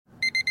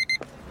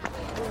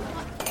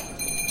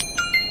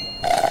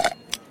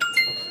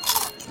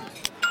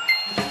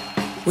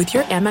With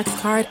your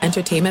Amex card,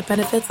 entertainment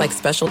benefits like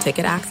special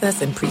ticket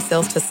access and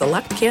pre-sales to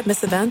select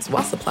can't-miss events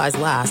while supplies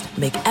last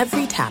make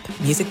every tap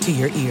music to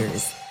your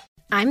ears.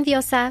 I'm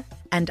Diosa.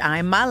 And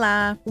I'm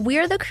Mala.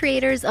 We're the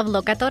creators of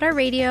Locatora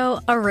Radio,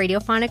 a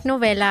radiophonic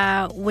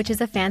novela, which is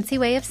a fancy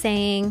way of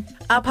saying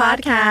a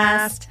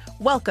podcast.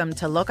 Welcome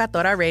to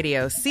Locatora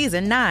Radio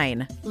Season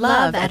 9,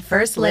 Love at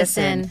First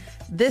Listen.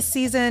 This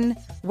season,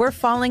 we're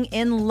falling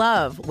in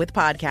love with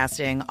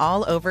podcasting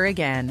all over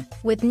again.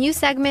 With new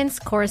segments,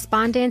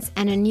 correspondence,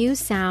 and a new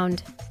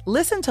sound.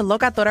 Listen to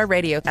Locatora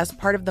Radio as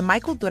part of the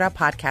Michael Dura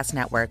Podcast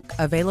Network,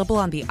 available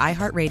on the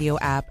iHeartRadio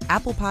app,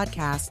 Apple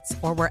Podcasts,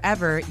 or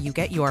wherever you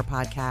get your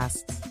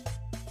podcasts.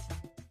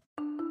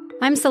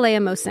 I'm Saleha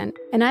Mohsen,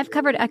 and I've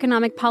covered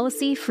economic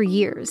policy for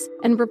years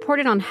and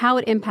reported on how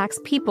it impacts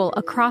people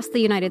across the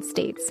United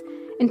States.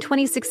 In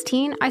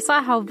 2016, I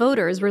saw how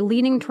voters were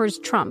leaning towards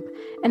Trump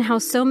and how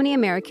so many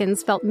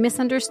Americans felt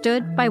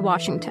misunderstood by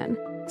Washington.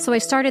 So I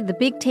started The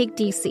Big Take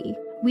DC.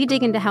 We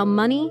dig into how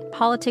money,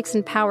 politics,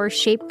 and power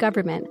shape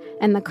government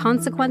and the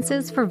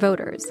consequences for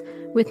voters.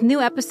 With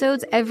new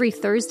episodes every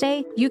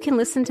Thursday, you can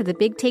listen to The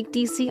Big Take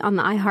DC on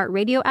the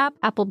iHeartRadio app,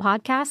 Apple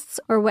Podcasts,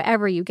 or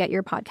wherever you get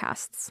your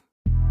podcasts.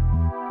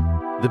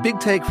 The Big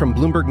Take from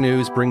Bloomberg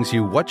News brings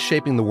you what's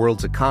shaping the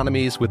world's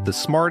economies with the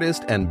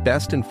smartest and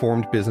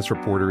best-informed business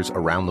reporters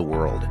around the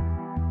world.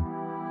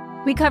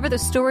 We cover the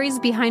stories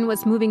behind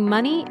what's moving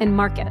money and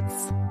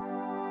markets.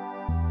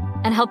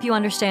 And help you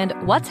understand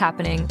what's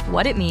happening,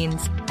 what it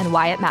means, and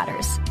why it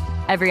matters.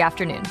 Every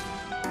afternoon.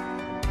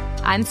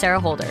 I'm Sarah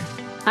Holder.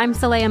 I'm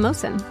Saleha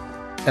Mohsen.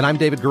 And I'm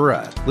David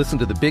Gura. Listen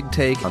to The Big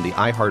Take on the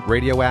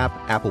iHeartRadio app,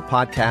 Apple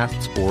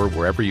Podcasts, or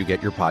wherever you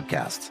get your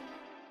podcasts.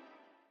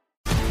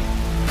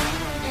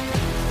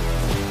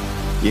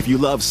 If you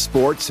love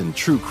sports and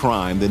true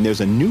crime, then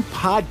there's a new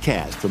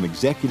podcast from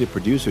executive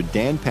producer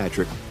Dan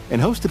Patrick and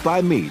hosted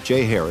by me,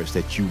 Jay Harris,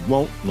 that you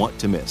won't want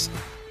to miss.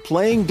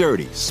 Playing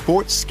Dirty: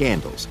 Sports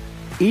Scandals.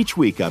 Each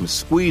week, I'm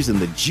squeezing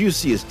the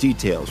juiciest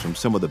details from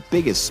some of the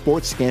biggest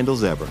sports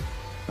scandals ever.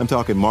 I'm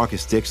talking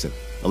Marcus Dixon,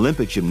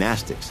 Olympic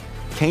gymnastics,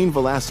 Cain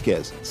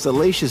Velasquez,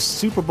 salacious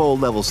Super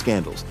Bowl-level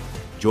scandals.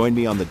 Join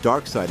me on the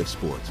dark side of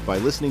sports by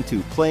listening to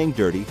Playing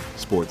Dirty: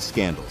 Sports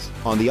Scandals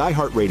on the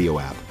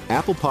iHeartRadio app,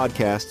 Apple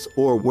Podcasts,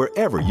 or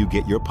wherever you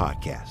get your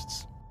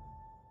podcasts.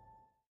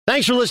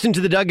 Thanks for listening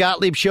to the Doug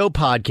Gottlieb Show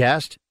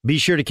podcast. Be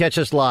sure to catch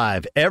us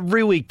live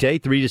every weekday,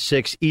 3 to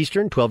 6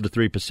 Eastern, 12 to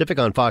 3 Pacific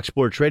on Fox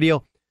Sports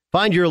Radio.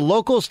 Find your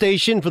local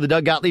station for the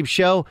Doug Gottlieb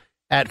Show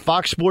at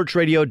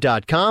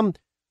foxsportsradio.com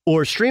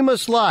or stream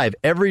us live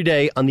every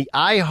day on the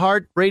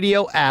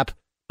iHeartRadio app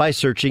by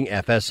searching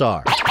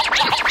FSR. Now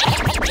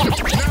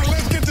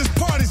let's get this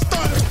party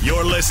started.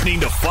 You're listening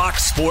to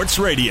Fox Sports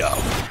Radio.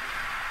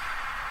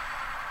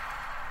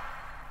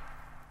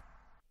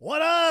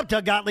 What up,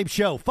 Doug Gottlieb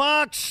Show,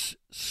 Fox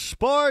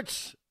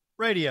Sports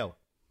Radio.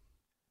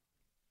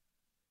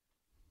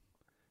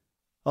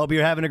 Hope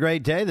you're having a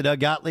great day. The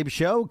Doug Gottlieb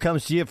Show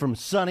comes to you from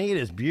sunny. It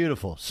is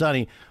beautiful,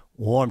 sunny,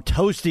 warm,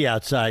 toasty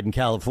outside in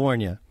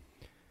California.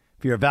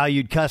 If you're a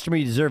valued customer,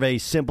 you deserve a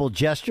simple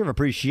gesture of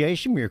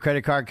appreciation from your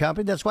credit card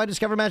company. That's why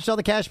Discover matches all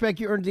the cash back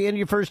you earned at the end of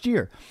your first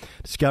year.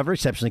 Discover,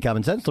 exceptionally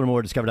common sense. Learn more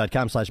at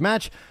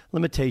discover.com/match.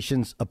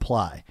 Limitations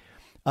apply.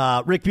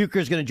 Rick Bucher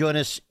is going to join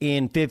us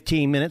in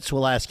 15 minutes.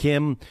 We'll ask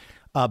him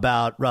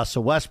about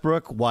Russell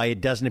Westbrook, why it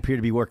doesn't appear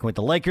to be working with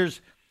the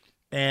Lakers,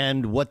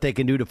 and what they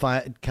can do to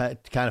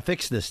kind of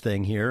fix this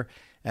thing here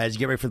as you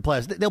get ready for the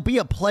playoffs. They'll be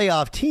a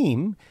playoff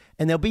team,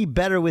 and they'll be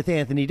better with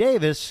Anthony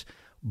Davis,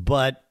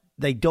 but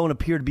they don't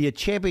appear to be a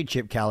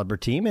championship caliber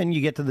team. And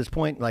you get to this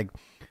point, like,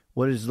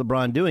 what is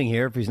LeBron doing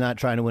here if he's not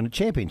trying to win a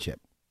championship?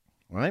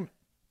 All right.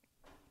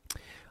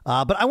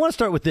 But I want to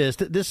start with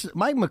this.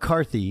 Mike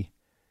McCarthy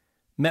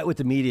met with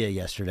the media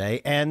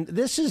yesterday, and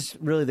this is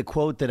really the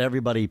quote that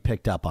everybody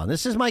picked up on.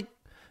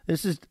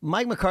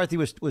 Mike McCarthy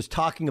was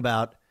talking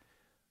about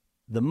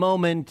the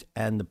moment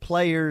and the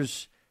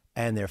players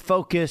and their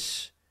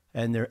focus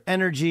and their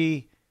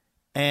energy,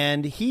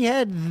 and he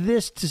had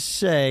this to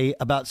say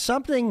about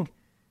something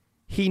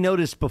he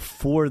noticed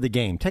before the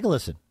game. Take a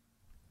listen.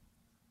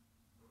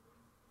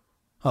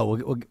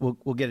 Oh,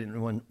 we'll get it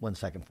in one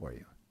second for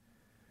you.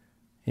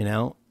 You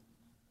know,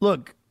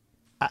 look,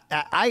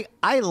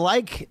 I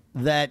like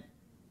that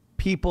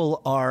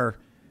people are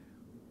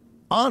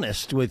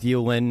honest with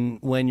you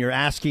when you're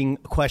asking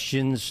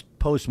questions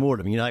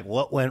post-mortem. You're like,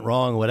 what went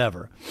wrong,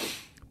 whatever.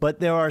 But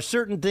there are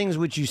certain things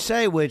which you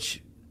say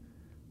which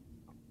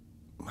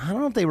I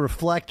don't know if they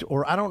reflect,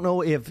 or I don't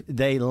know if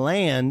they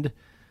land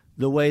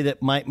the way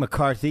that Mike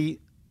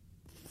McCarthy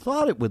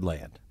thought it would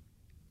land,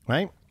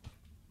 right?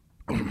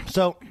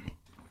 So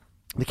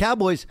the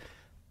Cowboys,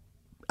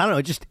 I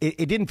don't know,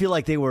 it didn't feel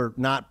like they were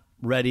not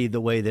ready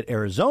the way that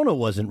Arizona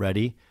wasn't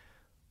ready,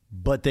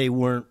 but they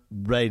weren't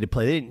ready to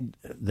play.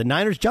 The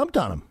Niners jumped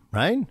on them,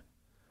 right?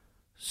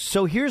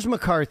 So here's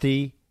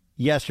McCarthy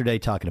yesterday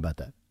talking about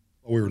that.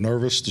 We were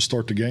nervous to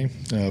start the game.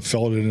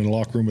 Felt it in the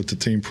locker room at the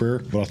team prayer,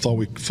 but I thought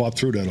we fought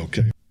through that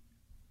okay.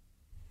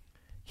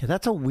 Yeah,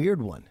 that's a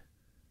weird one.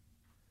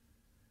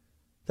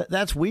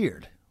 That's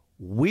weird.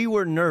 We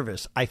were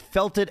nervous. I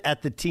felt it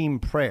at the team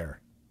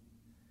prayer.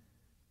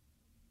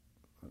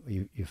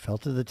 You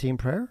felt it at the team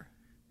prayer?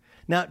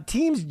 Now,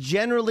 teams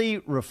generally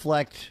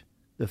reflect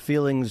the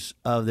feelings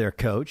of their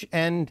coach,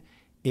 and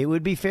it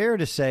would be fair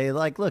to say,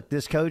 like, look,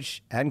 this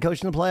coach hadn't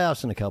coached in the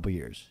playoffs in a couple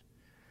years.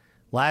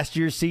 Last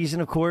year's season,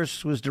 of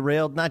course, was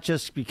derailed, not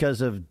just because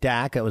of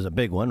Dak. That was a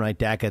big one, right?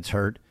 Dak gets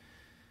hurt.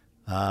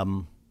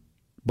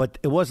 But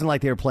it wasn't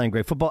like they were playing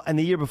great football. And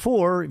the year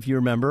before, if you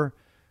remember,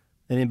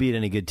 they didn't beat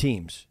any good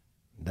teams.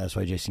 That's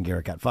why Jason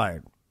Garrett got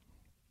fired.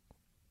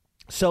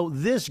 So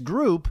this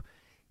group,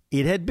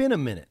 it had been a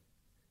minute.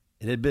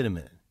 It had been a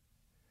minute.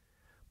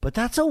 But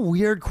that's a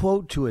weird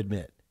quote to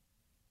admit,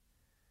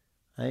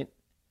 right?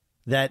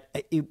 That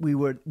we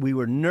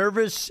were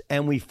nervous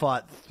and we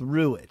fought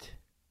through it.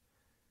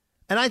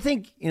 And I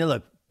think,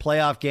 look,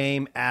 playoff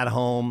game at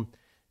home,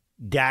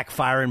 Dak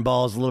firing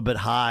balls a little bit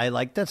high,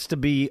 like that's to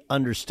be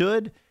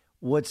understood.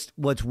 What's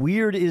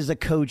weird is a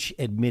coach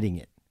admitting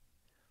it.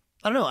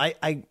 I don't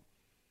know.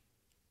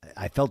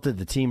 I felt it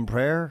the team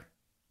prayer.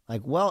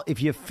 Like, well,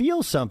 if you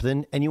feel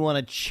something and you want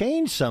to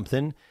change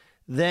something,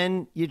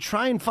 then you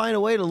try and find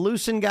a way to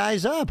loosen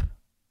guys up,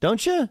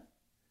 don't you?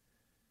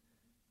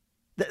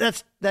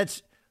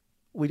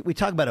 We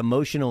talk about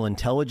emotional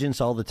intelligence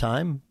all the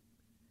time.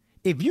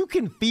 If you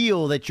can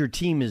feel that your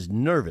team is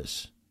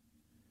nervous,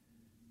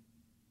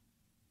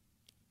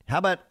 how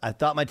about I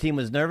thought my team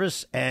was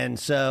nervous, and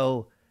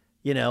so,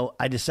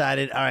 I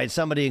decided, all right,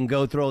 somebody can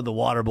go throw the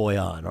Water Boy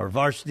on or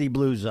Varsity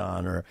Blues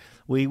on, or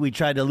we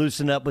tried to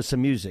loosen up with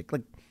some music.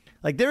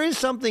 Like there is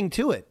something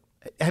to it.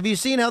 Have you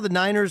seen how the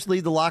Niners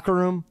leave the locker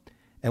room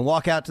and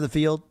walk out to the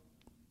field?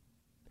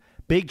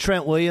 Big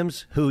Trent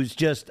Williams, who's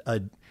just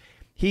I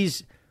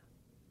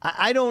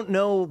don't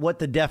know what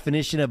the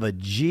definition of a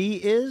G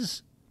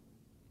is,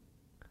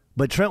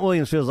 but Trent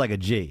Williams feels like a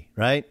G,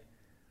 right?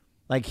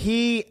 Like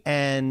he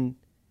and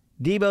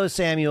Deebo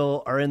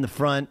Samuel are in the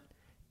front,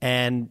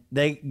 and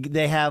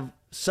they have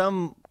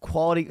some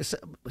quality.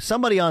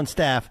 Somebody on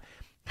staff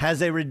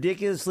has a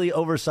ridiculously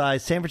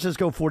oversized San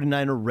Francisco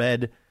 49er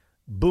red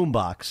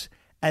boombox,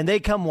 and they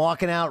come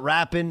walking out,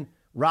 rapping,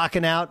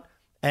 rocking out,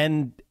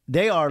 and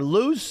they are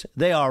loose,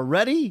 they are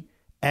ready,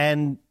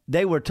 and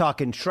they were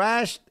talking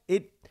trash.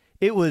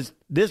 It was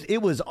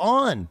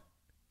on.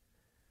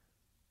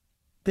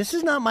 This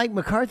is not Mike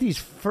McCarthy's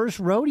first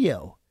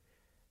rodeo.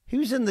 He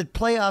was in the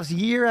playoffs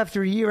year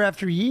after year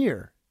after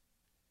year.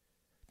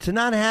 To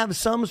not have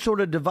some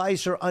sort of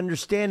device or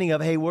understanding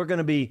of, hey, we're going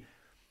to be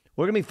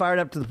fired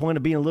up to the point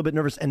of being a little bit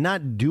nervous and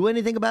not do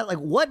anything about it. Like,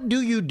 what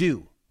do you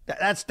do?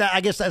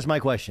 I guess that's my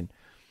question.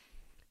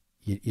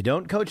 You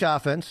don't coach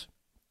offense.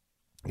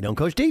 You don't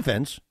coach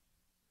defense.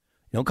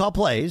 You don't call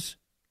plays,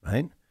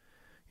 right?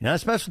 You're not a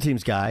special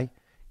teams guy.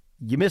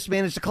 You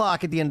mismanage the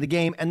clock at the end of the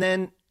game, and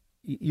then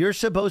you're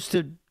supposed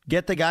to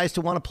get the guys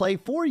to want to play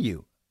for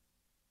you.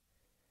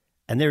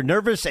 And they're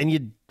nervous,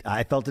 and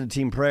I felt it in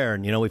team prayer,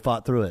 and, we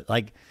fought through it.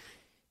 Like,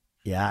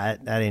 yeah,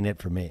 that ain't it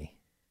for me.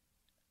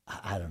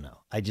 I don't know.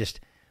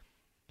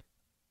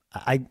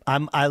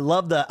 I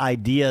love the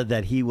idea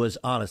that he was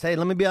honest. Hey,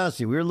 let me be honest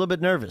with you. We were a little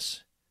bit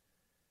nervous.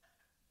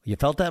 You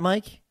felt that,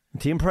 Mike?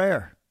 Team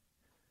prayer.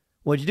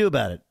 What'd you do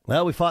about it?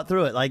 Well, we fought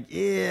through it. Like,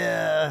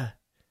 yeah.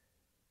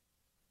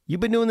 You've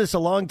been doing this a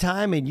long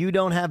time, and you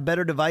don't have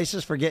better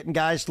devices for getting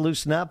guys to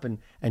loosen up and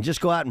just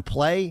go out and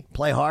play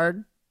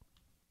hard?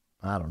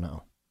 I don't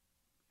know.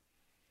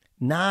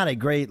 Not a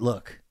great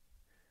look.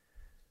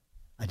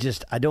 I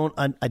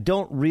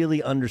don't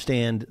really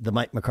understand the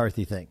Mike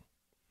McCarthy thing.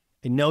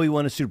 I know he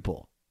won a Super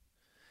Bowl.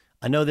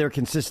 I know they're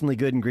consistently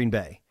good in Green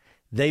Bay.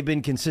 They've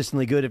been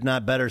consistently good, if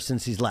not better,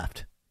 since he's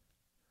left.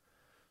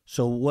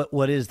 So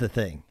what is the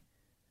thing?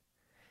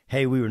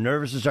 Hey, we were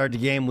nervous to start the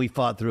game. We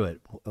fought through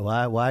it.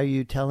 Why are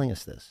you telling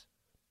us this?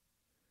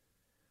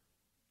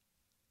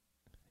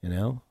 I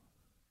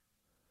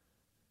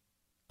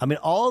mean,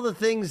 all the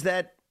things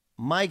that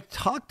Mike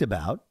talked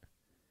about,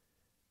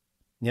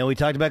 we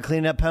talked about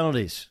cleaning up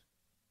penalties.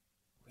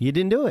 You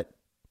didn't do it.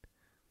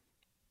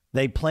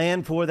 They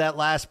planned for that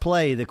last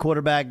play, the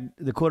quarterback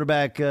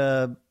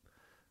draw.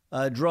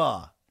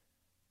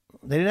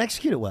 They didn't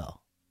execute it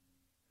well.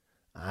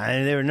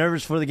 They were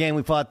nervous for the game.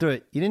 We fought through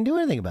it. You didn't do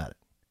anything about it.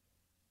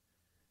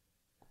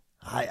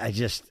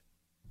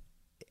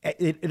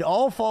 It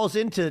all falls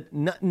into,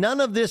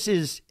 none of this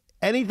is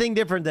anything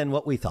different than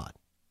what we thought.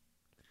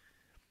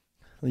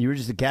 You were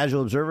just a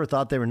casual observer,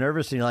 thought they were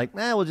nervous, and you're like,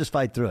 we'll just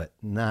fight through it.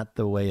 Not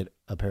the way it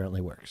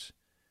apparently works.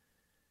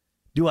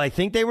 Do I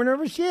think they were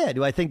nervous? Yeah.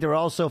 Do I think they were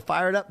also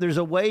fired up? There's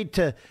a way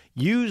to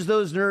use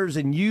those nerves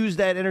and use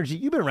that energy.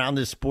 You've been around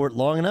this sport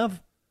long enough.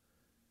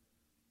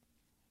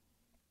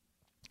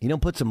 You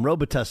don't put some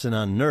Robitussin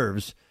on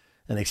nerves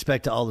and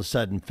expect to all of a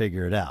sudden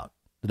figure it out.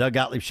 The Doug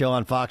Gottlieb Show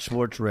on Fox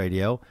Sports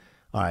Radio.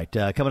 All right,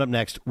 coming up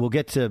next, we'll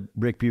get to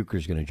Rick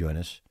Bucher's going to join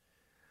us.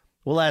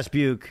 We'll ask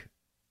Buch,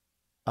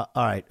 all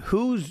right,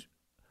 whose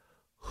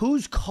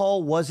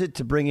call was it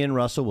to bring in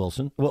Russell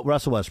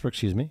Westbrook,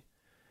 excuse me?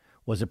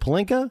 Was it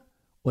Pelinka?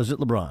 Was it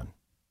LeBron?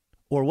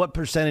 Or what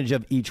percentage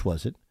of each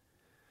was it?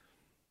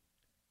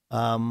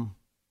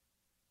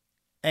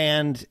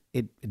 And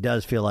it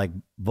does feel like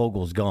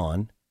Vogel's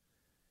gone.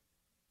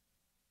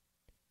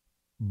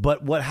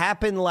 But what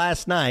happened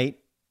last night,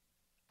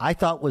 I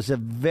thought was a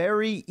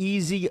very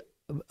easy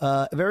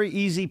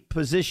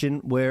position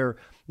where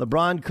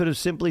LeBron could have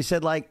simply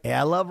said, like, hey,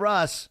 I love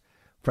Russ.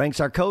 Frank's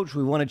our coach.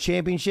 We won a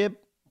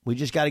championship. We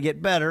just got to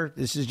get better.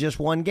 This is just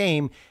one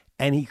game.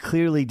 And he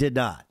clearly did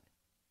not.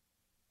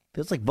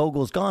 Feels like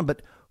Vogel's gone,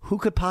 but who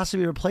could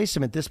possibly replace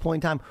him at this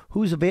point in time?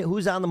 Who's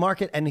on the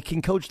market and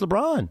can coach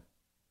LeBron?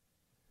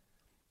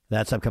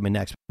 That's upcoming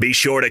next. Be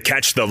sure to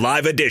catch the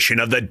live edition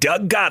of the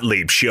Doug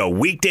Gottlieb Show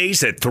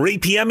weekdays at 3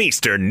 p.m.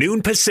 Eastern,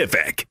 noon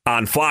Pacific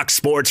on Fox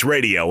Sports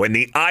Radio and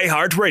the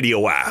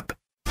iHeartRadio app.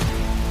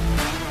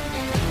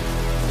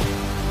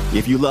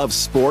 If you love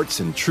sports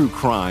and true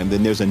crime,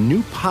 then there's a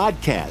new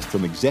podcast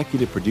from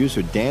executive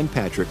producer Dan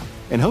Patrick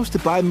and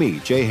hosted by me,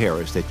 Jay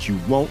Harris, that you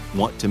won't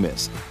want to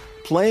miss.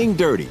 Playing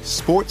Dirty: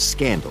 Sports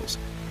Scandals.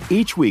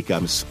 Each week,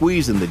 I'm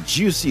squeezing the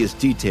juiciest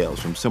details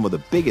from some of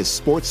the biggest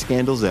sports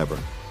scandals ever.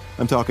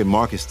 I'm talking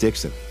Marcus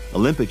Dixon,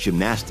 Olympic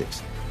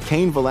gymnastics,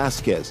 Cain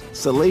Velasquez,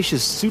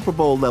 salacious Super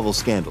Bowl-level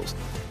scandals.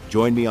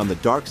 Join me on the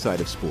dark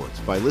side of sports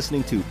by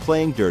listening to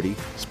Playing Dirty: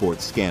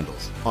 Sports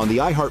Scandals on the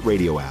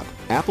iHeartRadio app,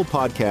 Apple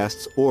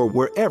Podcasts, or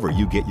wherever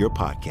you get your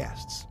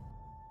podcasts.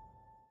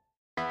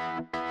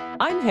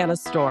 I'm Hannah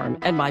Storm,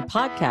 and my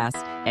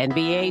podcast,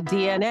 NBA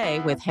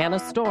DNA with Hannah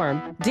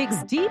Storm,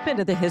 digs deep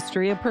into the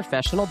history of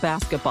professional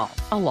basketball,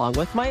 along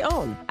with my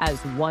own, as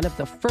one of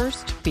the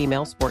first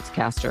female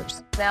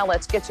sportscasters. Now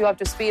let's get you up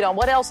to speed on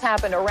what else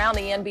happened around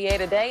the NBA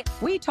today.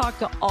 We talk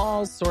to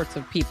all sorts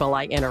of people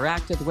I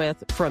interacted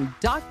with, from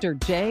Dr.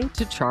 J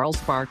to Charles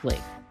Barkley,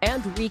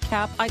 and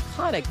recap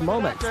iconic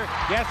moments.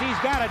 Yes, he's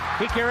got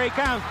it. Here he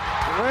comes.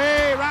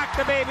 Way rock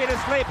the baby to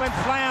sleep and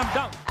slam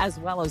dunk. As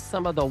well as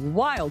some of the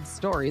wild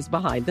stories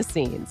behind the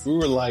scenes. We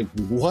were like,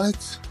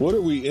 what? What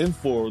are we in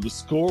for? The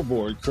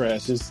scoreboard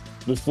crashes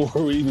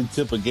before we even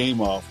tip a game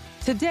off.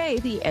 Today,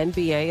 the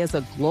NBA is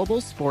a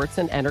global sports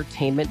and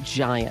entertainment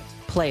giant.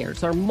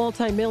 Players are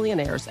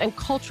multimillionaires and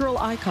cultural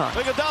icons.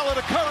 Iguodala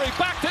to Curry,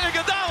 back to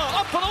Iguodala,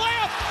 up for the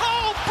layup.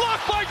 Oh,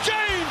 blocked by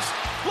James.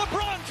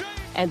 LeBron James.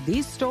 And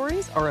these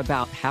stories are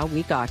about how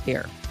we got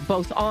here,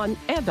 both on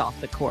and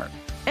off the court.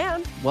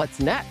 And what's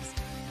next?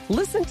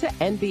 Listen to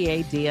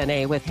NBA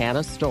DNA with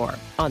Hannah Storm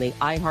on the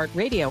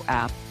iHeartRadio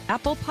app,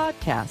 Apple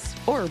Podcasts,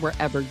 or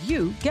wherever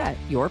you get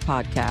your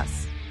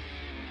podcasts.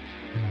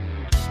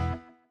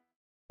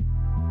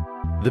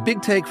 The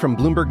Big Take from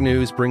Bloomberg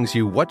News brings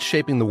you what's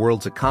shaping the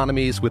world's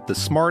economies with the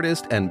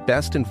smartest and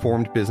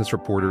best-informed business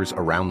reporters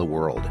around the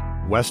world.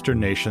 Western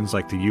nations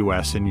like the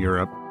U.S. and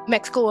Europe.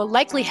 Mexico will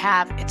likely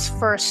have its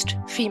first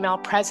female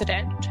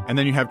president. And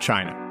then you have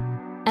China.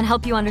 And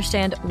help you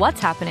understand what's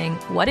happening,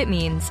 what it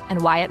means,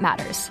 and why it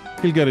matters.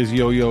 He'll get his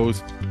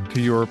yo-yos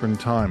to Europe in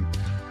time.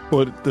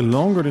 But the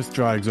longer this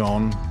drags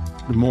on,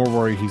 the more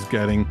worry he's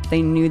getting.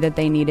 They knew that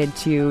they needed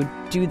to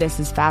do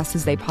this as fast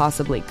as they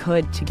possibly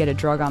could to get a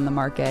drug on the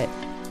market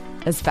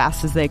as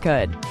fast as they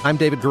could. I'm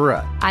David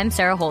Gura. I'm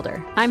Sarah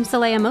Holder. I'm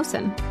Saleha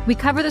Mohsen. We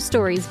cover the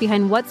stories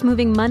behind what's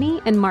moving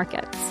money and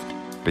markets.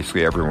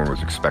 Basically, everyone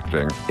was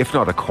expecting, if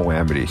not a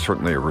calamity,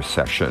 certainly a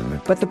recession.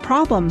 But the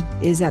problem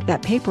is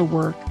that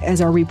paperwork,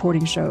 as our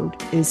reporting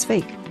showed, is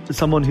fake. As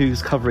someone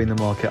who's covering the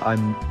market,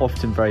 I'm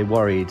often very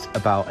worried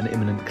about an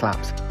imminent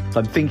collapse. So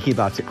I'm thinking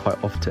about it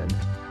quite often.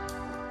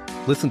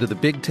 Listen to The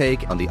Big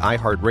Take on the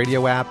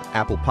iHeartRadio app,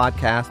 Apple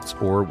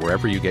Podcasts, or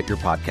wherever you get your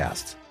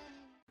podcasts.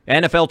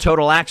 NFL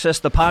Total Access,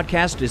 the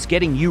podcast, is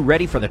getting you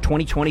ready for the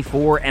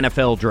 2024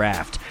 NFL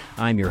Draft.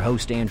 I'm your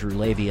host, Andrew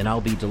Levy, and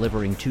I'll be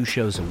delivering 2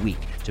 shows a week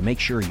to make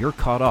sure you're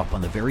caught up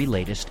on the very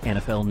latest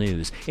NFL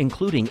news,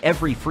 including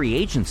every free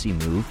agency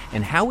move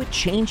and how it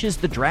changes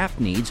the draft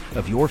needs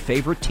of your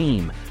favorite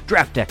team.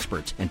 Draft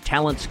experts and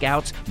talent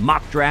scouts,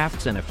 mock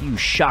drafts, and a few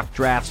shock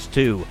drafts,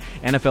 too.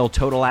 NFL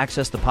Total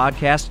Access, the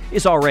podcast,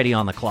 is already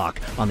on the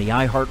clock on the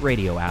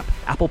iHeartRadio app,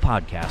 Apple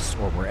Podcasts,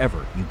 or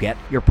wherever you get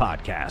your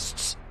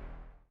podcasts.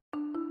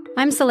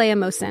 I'm Saleha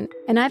Mohsen,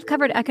 and I've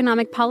covered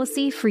economic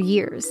policy for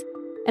years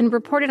and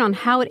reported on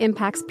how it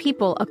impacts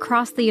people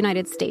across the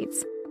United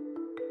States.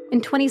 In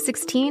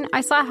 2016,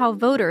 I saw how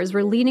voters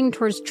were leaning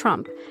towards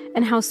Trump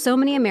and how so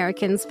many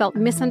Americans felt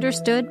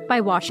misunderstood by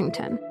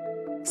Washington.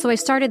 So I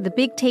started the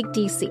Big Take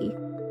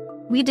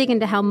DC. We dig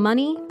into how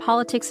money,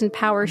 politics, and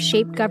power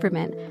shape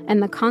government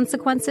and the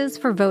consequences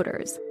for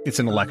voters. It's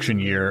an election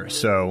year,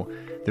 so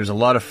there's a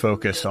lot of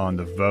focus on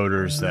the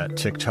voters that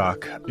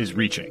TikTok is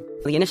reaching.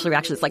 The initial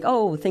reaction is like,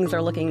 oh, things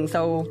are looking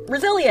so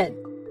resilient.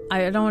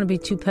 I don't want to be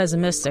too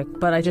pessimistic,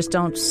 but I just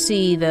don't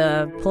see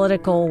the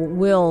political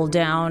will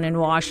down in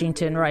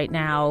Washington right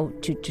now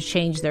to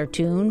change their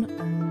tune.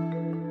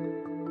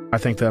 I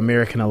think the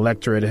American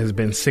electorate has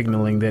been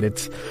signaling that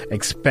it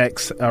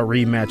expects a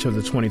rematch of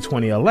the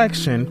 2020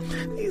 election.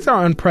 These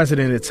are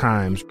unprecedented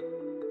times.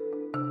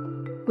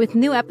 With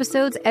new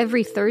episodes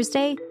every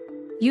Thursday,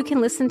 you can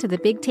listen to the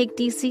Big Take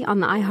DC on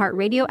the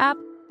iHeartRadio app,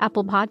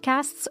 Apple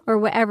Podcasts, or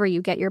wherever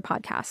you get your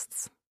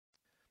podcasts.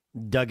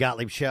 Doug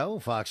Gottlieb Show,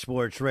 Fox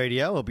Sports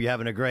Radio. Hope you're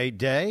having a great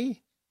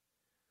day.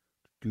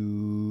 There's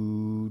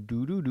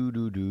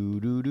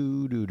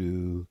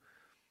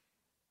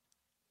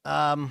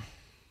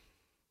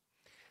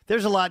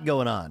a lot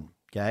going on,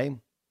 okay?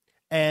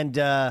 And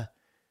the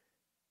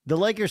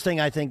Lakers thing,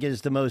 I think,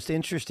 is the most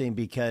interesting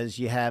because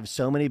you have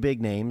so many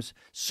big names.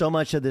 So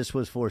much of this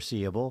was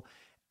foreseeable.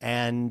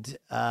 And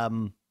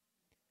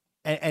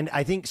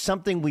I think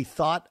something we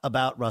thought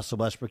about Russell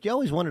Westbrook, you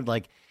always wondered,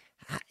 like,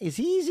 is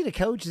he easy to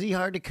coach? Is he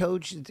hard to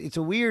coach? It's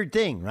a weird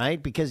thing,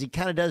 right? Because he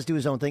kind of does do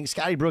his own thing.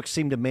 Scotty Brooks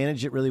seemed to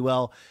manage it really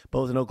well,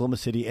 both in Oklahoma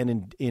City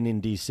and in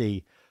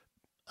D.C.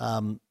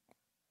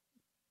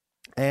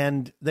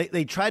 And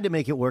they tried to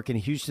make it work in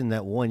Houston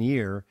that 1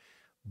 year,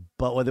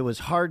 but whether it was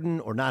Harden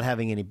or not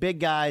having any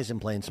big guys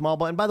and playing small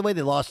ball. And by the way,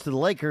 they lost to the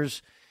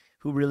Lakers,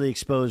 who really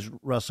exposed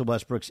Russell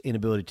Westbrook's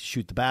inability to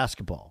shoot the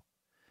basketball.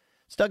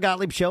 It's Doug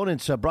Gottlieb Show, and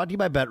it's brought to you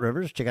by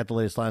BetRivers. Check out the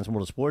latest lines from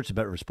World of Sports at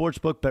BetRivers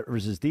Sportsbook.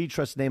 BetRivers is the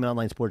trusted name in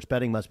online sports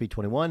betting. Must be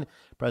 21.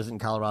 Present in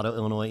Colorado,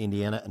 Illinois,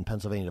 Indiana, and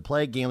Pennsylvania to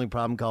play. Gambling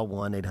problem? Call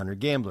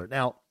 1-800-GAMBLER.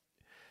 Now,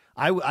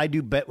 I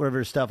do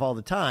BetRivers stuff all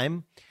the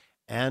time,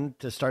 and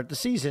to start the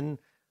season,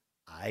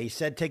 I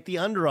said take the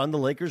under on the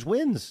Lakers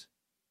wins.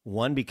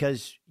 One,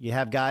 because you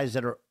have guys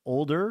that are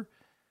older,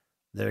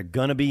 that are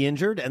going to be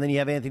injured, and then you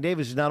have Anthony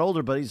Davis, who's not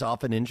older, but he's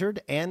often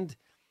injured, and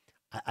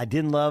I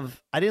didn't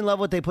love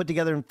what they put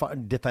together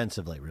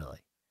defensively, really.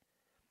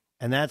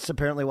 And that's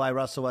apparently why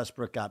Russell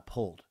Westbrook got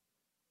pulled.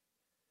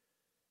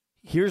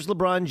 Here's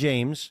LeBron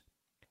James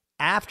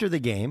after the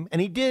game, and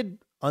he did,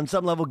 on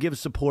some level, give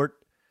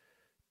support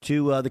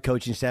to the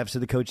coaching staff. So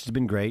the coach has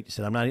been great. He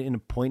said, I'm not into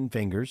pointing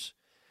fingers.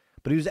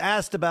 But he was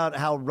asked about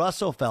how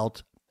Russell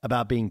felt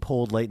about being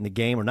pulled late in the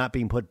game or not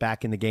being put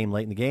back in the game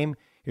late in the game.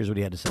 Here's what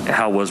he had to say.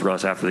 How was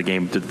Russ after the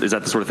game? Is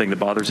that the sort of thing that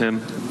bothers him?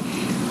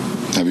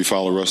 Have you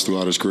followed Russ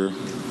throughout his career?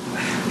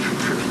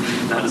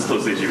 Not as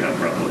closely as you have,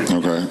 probably.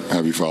 Okay.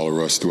 Have you followed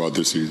Russ throughout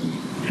this season?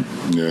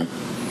 Yeah.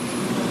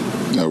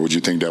 Would you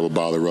think that would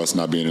bother Russ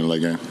not being in the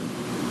late game?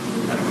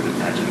 I would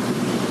imagine.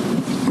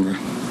 Okay.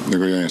 There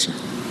go your answer.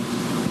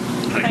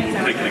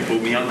 Can I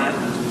quote me on that?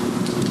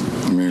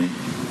 I mean,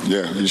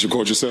 yeah, you should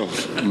quote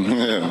yourself.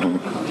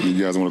 Yeah.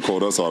 You guys want to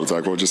quote us all the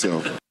time. Quote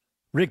yourself.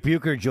 Rick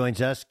Bucher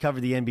joins us,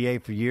 covered the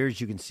NBA for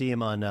years. You can see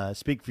him on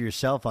Speak for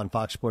Yourself on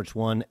Fox Sports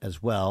 1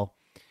 as well.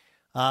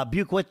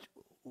 Buke,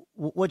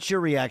 what's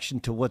your reaction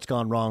to what's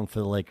gone wrong for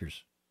the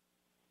Lakers?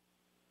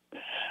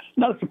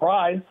 Not a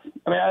surprise.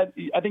 I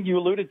mean, I think you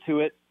alluded to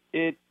it.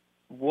 It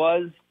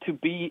was to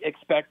be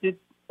expected.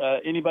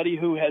 Anybody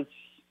who has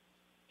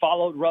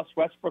followed Russ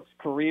Westbrook's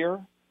career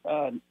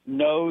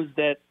knows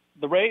that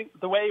the way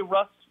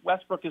Russ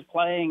Westbrook is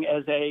playing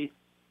as a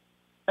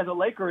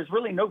Laker is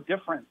really no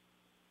different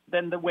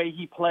than the way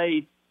he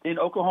played in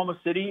Oklahoma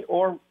City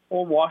or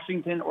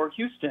Washington or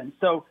Houston.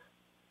 So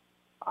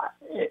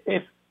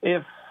if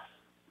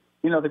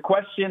the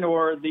question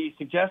or the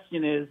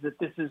suggestion is that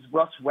this is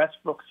Russ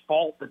Westbrook's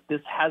fault, that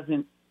this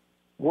hasn't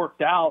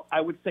worked out,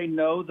 I would say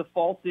no. The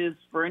fault is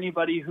for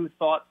anybody who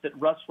thought that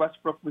Russ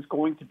Westbrook was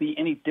going to be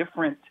any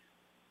different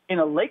in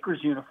a Lakers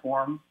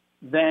uniform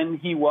than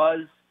he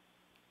was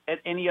at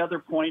any other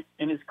point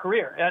in his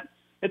career. And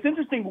it's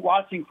interesting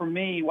watching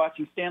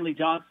Stanley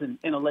Johnson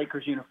in a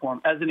Lakers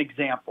uniform as an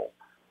example,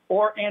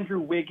 or Andrew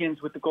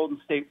Wiggins with the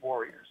Golden State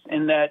Warriors,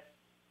 in that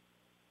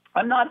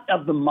I'm not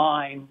of the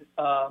mind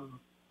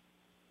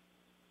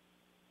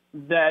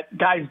that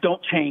guys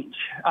don't change.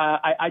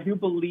 I do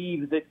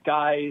believe that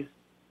guys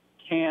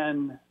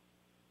can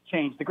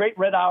change. The great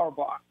Red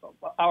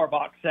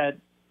Auerbach said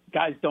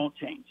guys don't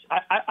change.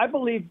 I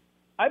believe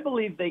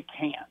they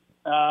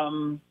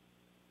can.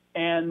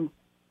 And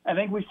I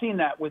think we've seen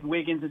that with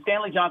Wiggins, and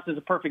Stanley Johnson is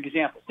a perfect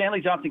example. Stanley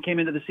Johnson came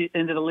into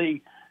the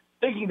league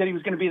thinking that he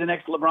was going to be the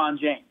next LeBron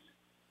James,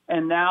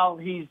 and now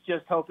he's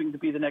just hoping to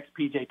be the next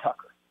PJ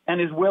Tucker,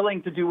 and is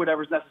willing to do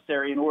whatever's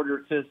necessary in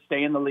order to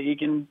stay in the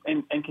league and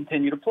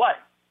continue to play.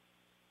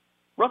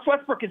 Russ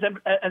Westbrook has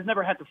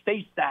never had to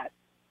face that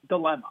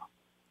dilemma.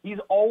 He's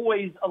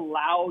always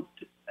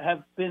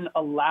been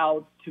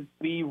allowed to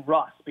be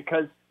Russ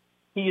because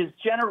he has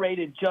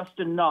generated just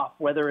enough,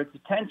 whether it's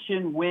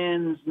attention,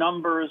 wins,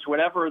 numbers,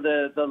 whatever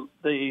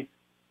the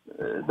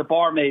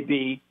bar may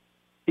be.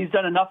 He's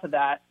done enough of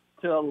that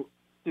to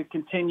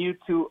continue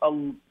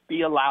to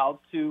be allowed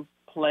to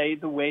play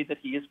the way that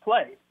he has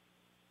played.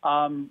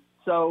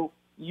 So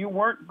you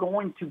weren't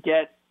going to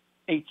get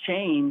a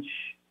change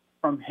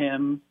from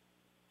him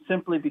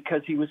simply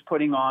because he was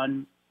putting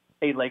on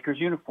a Lakers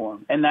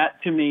uniform. And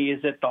that, to me,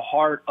 is at the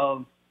heart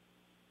of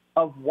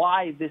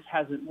why this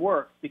hasn't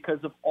worked, because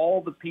of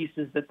all the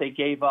pieces that they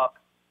gave up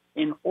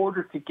in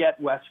order to get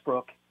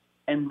Westbrook,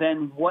 and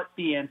then what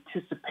the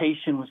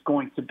anticipation was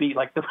going to be.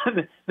 Like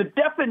the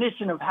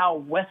definition of how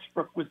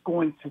Westbrook was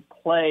going to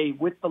play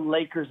with the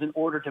Lakers in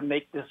order to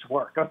make this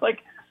work. I was like,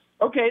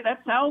 okay,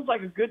 that sounds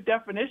like a good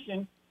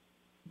definition,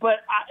 but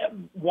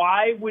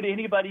why would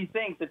anybody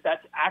think that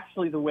that's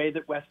actually the way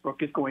that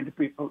Westbrook is going to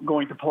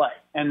play?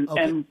 And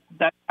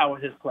that's how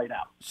it has played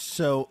out.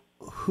 So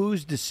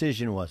whose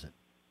decision was it?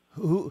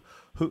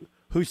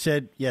 Who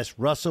said, yes,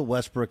 Russell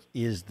Westbrook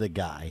is the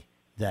guy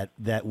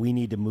that we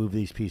need to move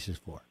these pieces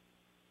for?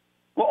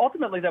 Well,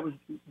 ultimately, that was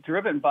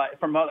driven by,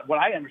 from what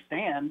I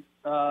understand,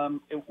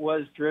 it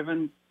was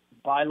driven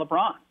by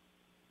LeBron.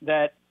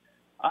 That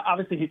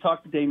obviously he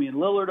talked to Damian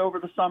Lillard over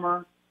the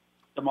summer.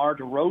 DeMar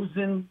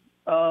DeRozan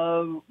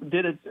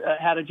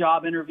had a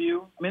job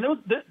interview. I mean,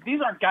 these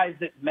aren't guys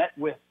that met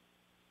with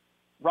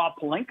Rob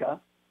Pelinka.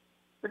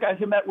 They're guys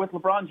who met with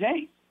LeBron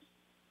James,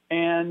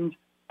 and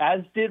as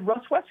did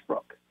Russ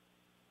Westbrook,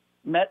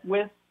 met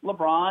with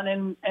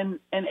LeBron and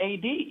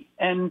AD.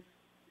 And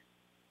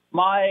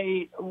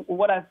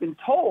what I've been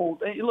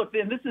told, look,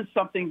 and this is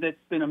something that's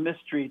been a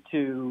mystery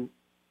to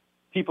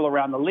people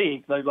around the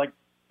league. Like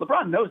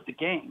LeBron knows the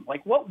game.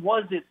 Like, what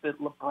was it that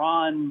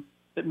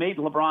made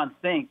LeBron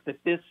think that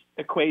this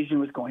equation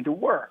was going to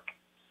work?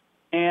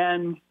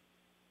 And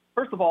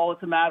first of all,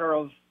 it's a matter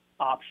of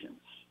options.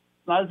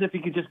 It's not as if he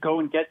could just go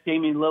and get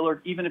Damian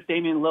Lillard, even if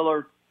Damian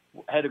Lillard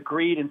had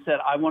agreed and said,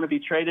 I want to be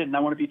traded and I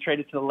want to be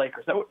traded to the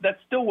Lakers. That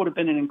still would have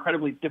been an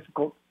incredibly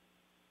difficult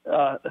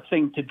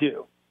thing to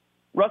do.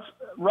 Russ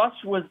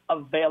was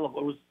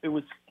available. They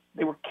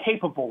were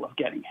capable of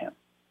getting him.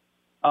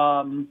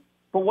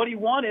 But what he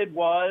wanted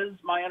was,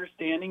 my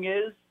understanding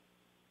is,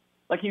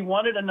 like, he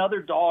wanted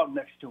another dog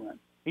next to him.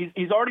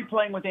 He's already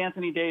playing with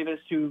Anthony Davis,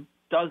 who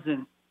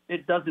doesn't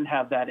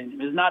have that in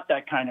him. Is not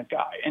that kind of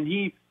guy, and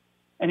he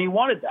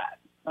wanted that.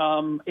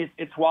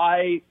 It's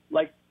why,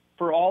 like,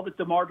 for all that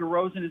DeMar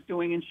DeRozan is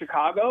doing in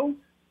Chicago,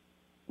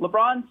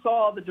 LeBron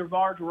saw the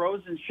DeMar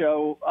DeRozan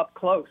show up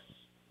close,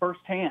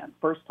 firsthand,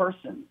 first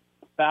person,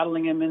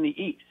 battling him in the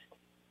East.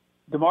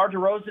 DeMar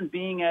DeRozan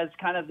being as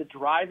kind of the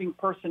driving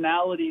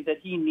personality that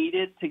he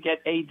needed to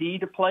get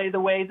AD to play the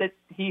way that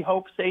he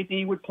hopes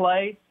AD would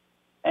play,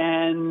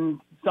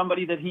 and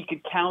somebody that he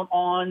could count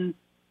on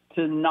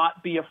to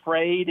not be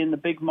afraid in the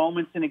big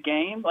moments in a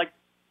game. Like,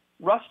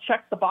 Russ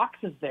checked the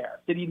boxes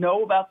there. Did he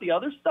know about the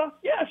other stuff?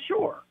 Yeah,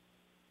 sure.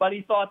 But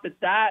he thought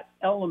that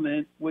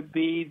element would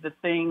be the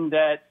thing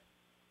that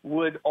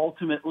would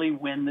ultimately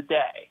win the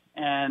day.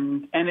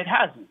 And it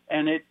hasn't.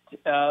 And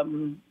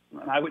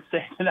I would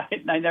say that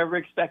I never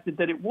expected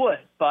that it would,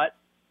 but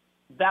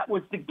that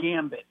was the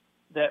gambit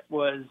that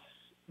was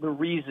the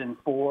reason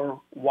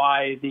for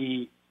why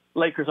the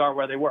Lakers are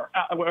where they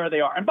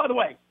are. And by the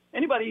way,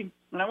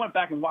 when I went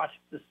back and watched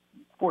this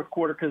fourth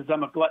quarter, because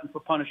I'm a glutton for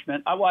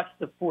punishment, I watched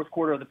the fourth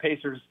quarter of the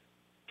Pacers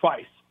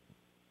twice.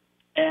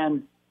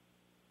 And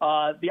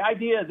the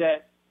idea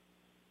that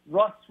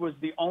Russ was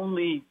the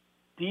only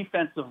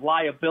defensive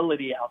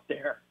liability out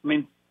there. I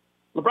mean,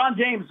 LeBron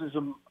James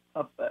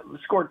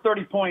scored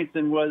 30 points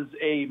and was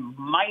a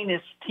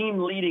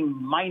team-leading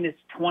minus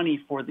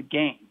 20 for the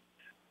game.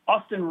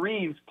 Austin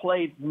Reeves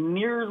played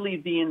nearly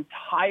the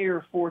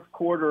entire fourth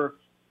quarter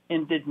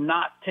and did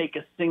not take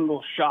a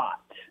single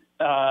shot.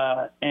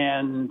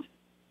 And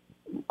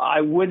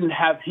I wouldn't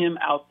have him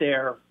out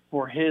there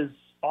for his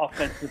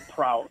offensive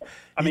prowess.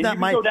 He's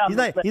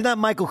not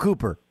Michael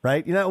Cooper,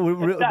 right?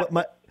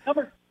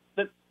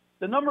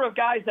 The number of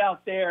guys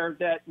out there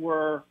that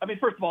were,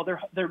 first of all,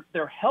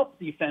 their help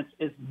defense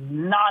is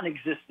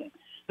non-existent.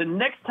 The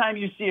next time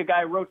you see a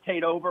guy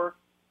rotate over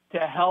to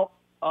help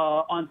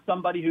on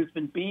somebody who's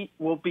been beat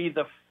will be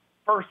the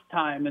first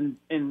time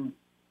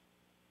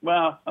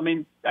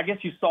I guess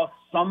you saw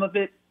some of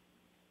it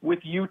with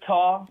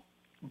Utah,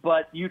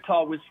 but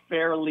Utah was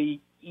fairly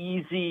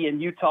easy,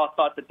 and Utah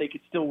thought that they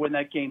could still win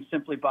that game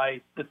simply by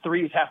the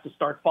threes have to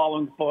start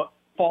falling for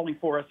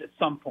us at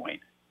some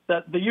point.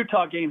 The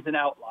Utah game's an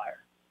outlier.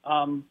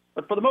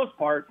 But for the most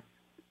part,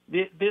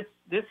 this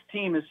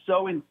team is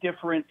so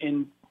indifferent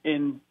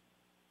in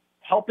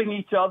helping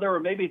each other, or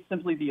maybe it's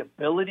simply the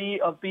ability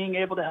of being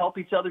able to help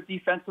each other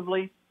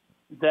defensively,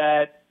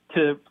 that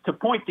to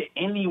point to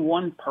any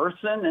one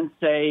person and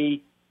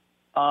say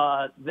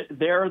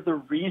they're the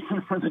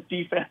reason for the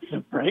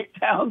defensive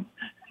breakdowns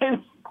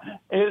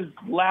is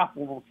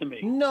laughable to me.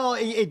 No,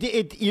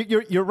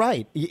 you're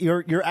right.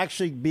 You're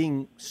actually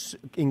being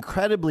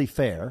incredibly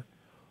fair,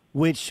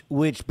 which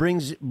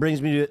brings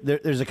me to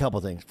there's a couple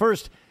things.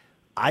 First,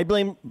 I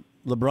blame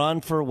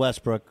LeBron for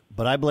Westbrook,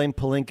 but I blame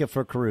Pelinka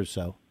for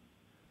Caruso,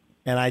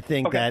 and I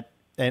think that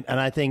and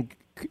I think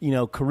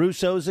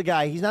Caruso's a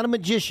guy. He's not a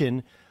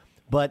magician,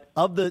 but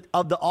of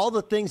all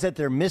the things that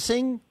they're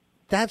missing,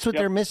 that's what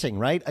they're missing,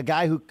 right? A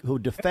guy who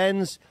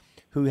defends,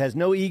 who has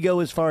no ego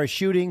as far as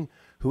shooting,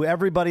 who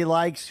everybody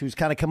likes, who's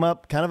kind of come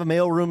up, kind of a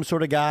mailroom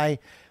sort of guy,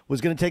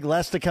 was going to take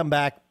less to come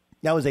back.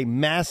 That was a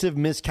massive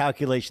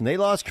miscalculation. They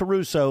lost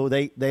Caruso.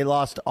 They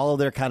lost all of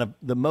their kind of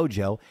the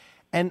mojo.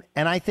 And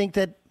I think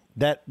that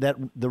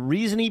the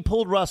reason he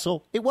pulled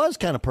Russell, it was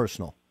kind of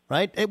personal,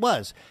 right? It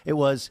was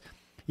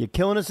you're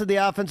killing us at the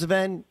offensive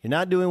end. You're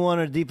not doing one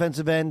on the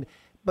defensive end.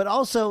 But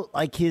also,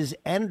 like, there's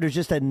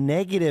just a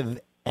negative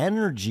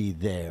energy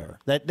there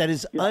that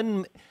is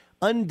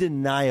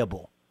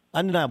undeniable.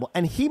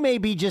 And he may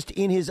be just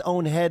in his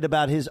own head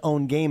about his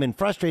own game and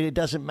frustrated. It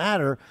doesn't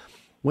matter.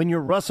 When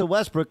you're Russell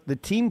Westbrook, the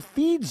team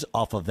feeds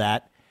off of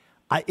that.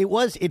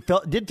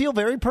 It did feel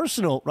very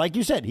personal. Like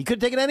you said, he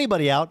could have taken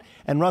anybody out,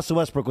 and Russell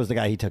Westbrook was the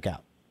guy he took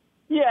out.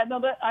 Yeah,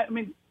 no,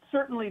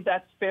 certainly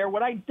that's fair.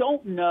 What I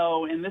don't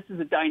know, and this is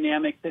a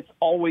dynamic that's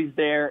always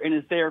there and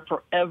is there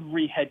for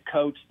every head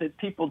coach that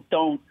people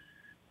don't,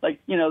 like,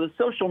 the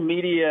social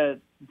media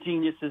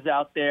geniuses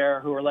out there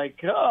who are like,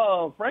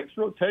 oh, Frank's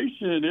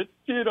rotation,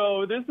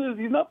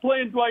 he's not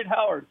playing Dwight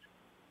Howard.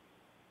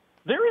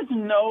 There is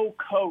no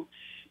coach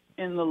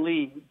in the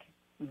league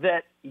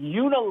that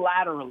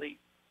unilaterally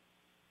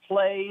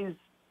plays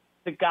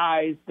the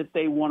guys that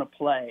they want to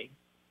play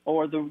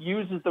or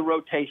uses the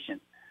rotation.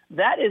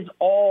 That is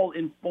all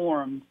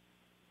informed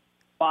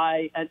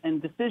by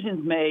and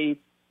decisions made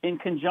in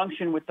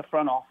conjunction with the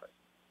front office.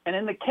 And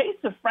in the case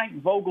of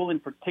Frank Vogel in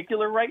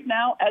particular right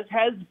now, as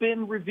has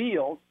been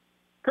revealed,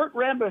 Kurt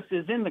Rambis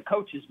is in the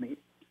coaches' meeting.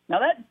 Now,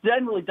 that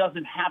generally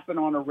doesn't happen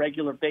on a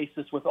regular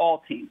basis with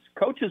all teams.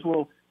 Coaches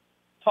will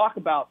talk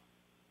about,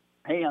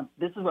 hey,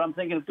 this is what I'm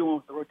thinking of doing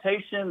with the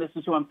rotation. This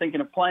is who I'm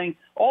thinking of playing.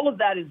 All of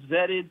that is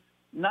vetted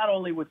not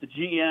only with the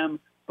GM,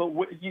 but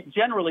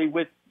generally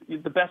with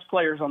the best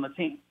players on the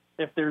team.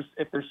 If there's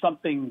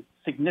something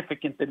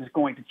significant that is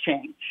going to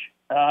change,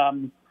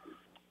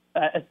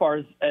 as far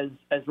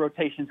as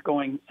rotations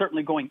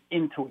certainly going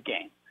into a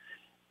game.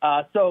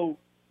 So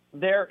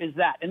there is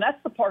that. And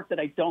that's the part that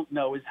I don't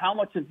know, is how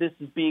much of this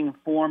is being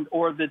informed,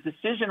 or the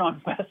decision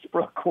on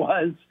Westbrook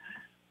was,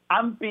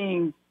 I'm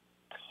being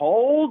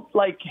told,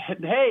 like,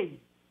 hey,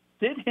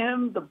 sit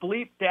him the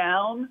bleep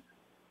down,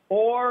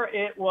 or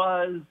it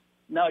was,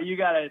 no, you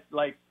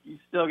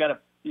still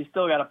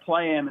gotta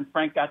play him. And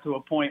Frank got to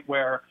a point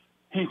where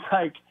he's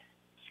like,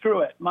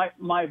 screw it. My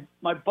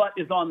butt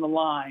is on the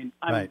line.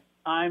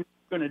 I'm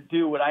going to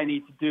do what I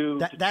need to do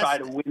to try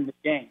to win the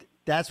game.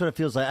 That's what it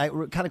feels like.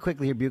 Kind of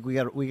quickly here, Buke, we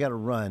got to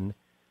run.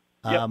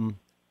 Yep.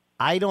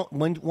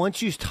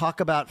 Once you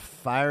talk about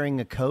firing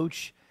a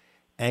coach,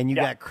 and you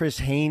got Chris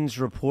Haynes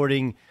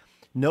reporting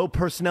no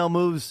personnel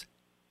moves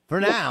for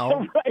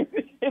now,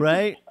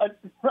 right?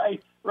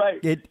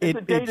 Right. He's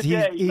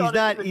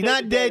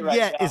not dead right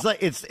yet. Now.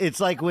 It's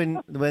like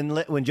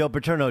when Joe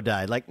Paterno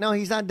died. Like, no,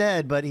 he's not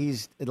dead, but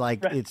he's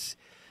like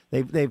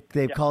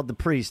they've called the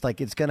priest.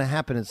 Like, it's going to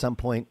happen at some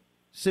point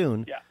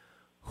soon. Yeah.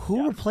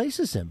 Who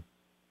replaces him?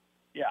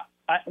 Yeah.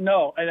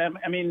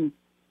 I mean,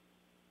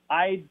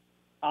 I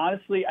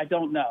honestly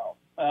don't know.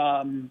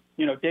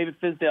 David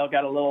Fizdale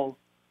got a little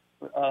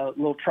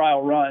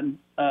trial run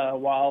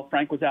while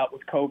Frank was out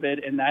with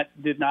COVID, and that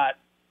did not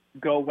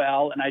go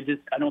well. And I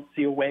don't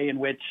see a way in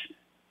which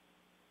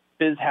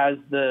Fizz has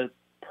the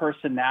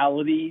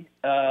personality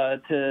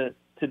to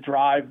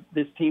drive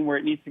this team where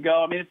it needs to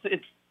go. I mean,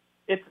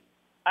 it's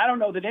I don't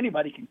know that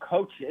anybody can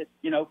coach it.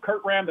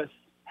 Kurt Rambis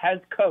has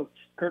coached.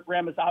 Kurt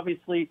Rambis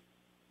obviously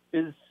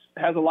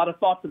has a lot of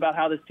thoughts about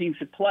how this team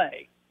should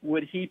play.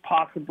 Would he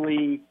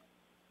possibly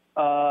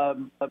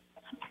go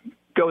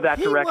that direction?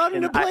 He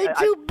wanted to play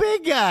two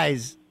big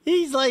guys.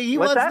 He's like, he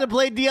wants to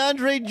play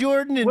DeAndre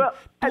Jordan and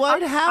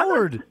Dwight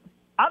Howard.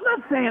 I'm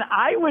not saying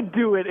I would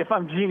do it if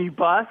I'm Jeannie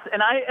Buss,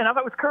 and if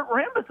I was Kurt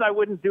Rambis, I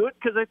wouldn't do it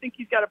because I think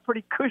he's got a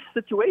pretty cush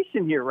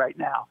situation here right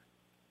now.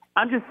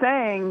 I'm just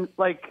saying,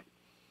 like,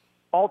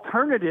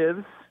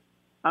 alternatives.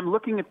 I'm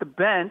looking at the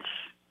bench.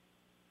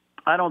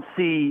 I don't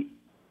see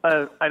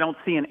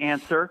an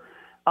answer,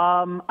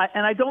 and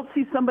I don't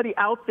see somebody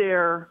out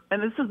there.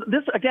 And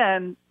this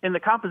again in the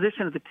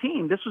composition of the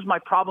team. This was my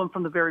problem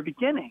from the very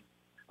beginning.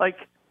 Like,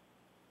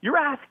 you're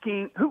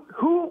asking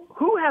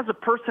who has a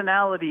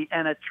personality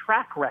and a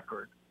track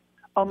record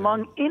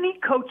among any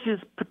coaches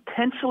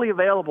potentially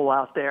available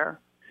out there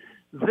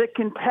that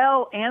can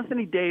tell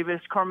Anthony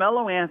Davis,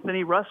 Carmelo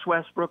Anthony, Russ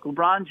Westbrook,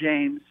 LeBron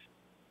James.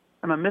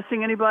 Am I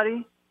missing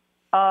anybody?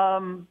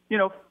 4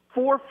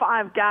 or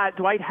 5 guys,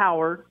 Dwight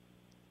Howard,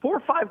 4 or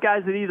 5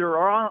 guys that either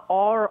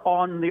are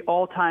on the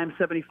all-time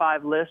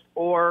 75 list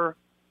or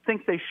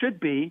think they should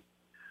be.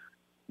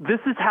 This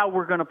is how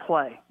we're going to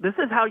play. This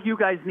is how you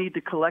guys need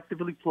to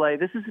collectively play.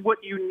 This is what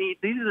you need.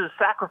 These are the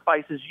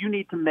sacrifices you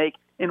need to make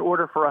in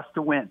order for us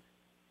to win.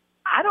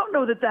 I don't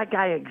know that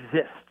guy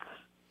exists.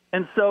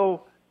 And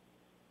so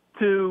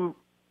to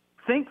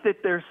think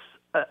that there's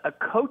a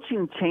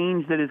coaching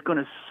change that is going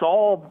to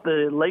solve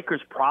the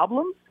Lakers'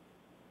 problems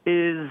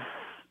is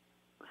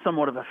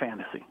somewhat of a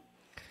fantasy.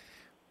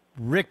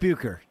 Rick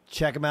Bucher.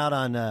 Check him out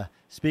on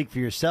Speak for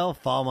Yourself.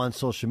 Follow him on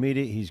social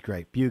media. He's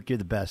great. Buke, you're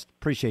the best.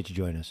 Appreciate you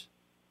joining us.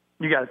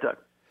 You got it, Doug.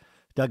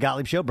 Doug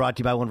Gottlieb Show, brought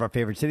to you by one of our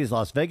favorite cities,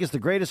 Las Vegas, the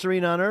greatest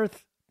arena on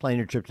earth. Plan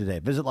your trip today.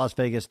 Visit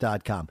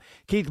LasVegas.com.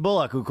 Keith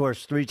Bullock, who, of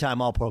course,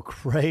 3-time All-Pro,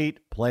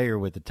 great player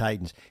with the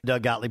Titans.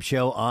 Doug Gottlieb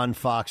Show on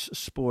Fox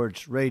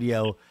Sports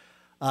Radio.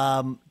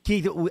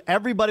 Keith,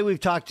 everybody we've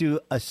talked to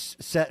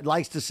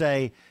likes to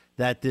say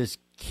that this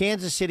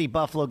Kansas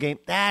City-Buffalo game,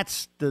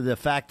 that's the de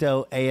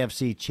facto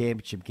AFC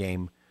championship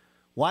game.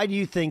 Why do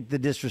you think the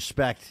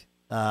disrespect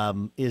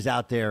is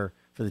out there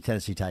for the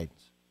Tennessee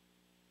Titans?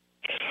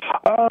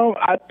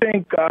 I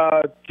think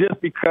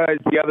just because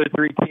the other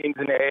 3 teams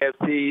in the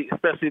AFC,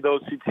 especially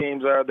those 2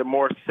 teams, are the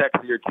more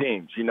sexier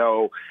teams.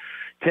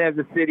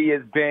 Kansas City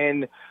has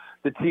been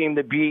the team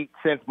to beat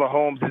since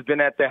Mahomes has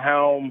been at the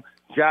helm.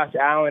 Josh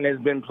Allen has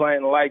been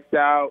playing lights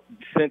out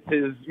since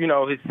his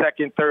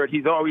second, third.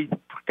 He's always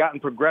gotten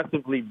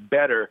progressively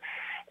better.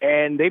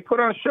 And they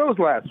put on shows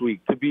last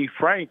week, to be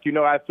frank.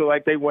 I feel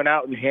like they went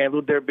out and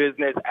handled their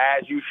business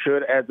as you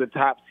should as a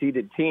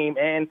top-seeded team.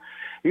 And,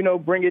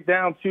 bring it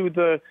down to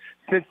the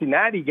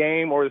Cincinnati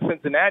game or the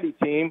Cincinnati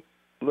team.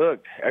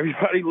 Look,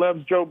 everybody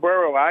loves Joe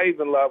Burrow. I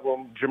even love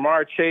him.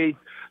 Jamar Chase.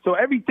 So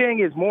everything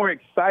is more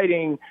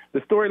exciting.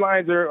 The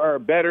storylines are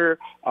better.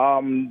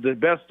 The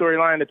best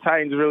storyline the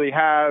Titans really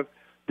have,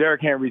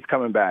 Derrick Henry's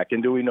coming back,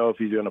 and do we know if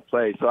he's going to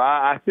play? So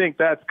I think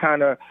that's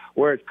kind of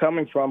where it's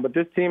coming from. But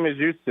this team is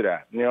used to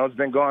that. It's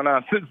been going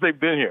on since they've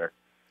been here.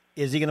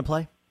 Is he going to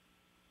play?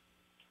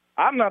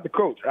 I'm not the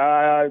coach.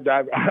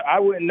 I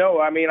wouldn't know.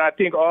 I mean, I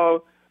think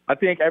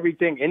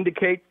everything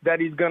indicates that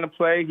he's going to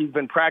play. He's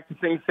been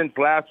practicing since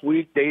last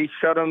week. They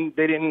shut him.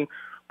 They didn't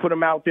put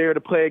him out there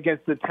to play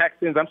against the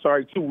Texans.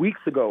 2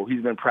 weeks ago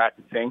he's been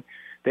practicing.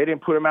 They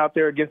didn't put him out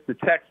there against the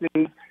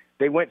Texans.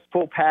 They went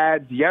full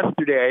pads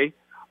yesterday,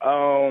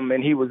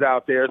 and he was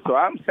out there. So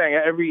I'm saying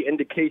every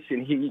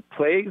indication he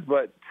plays,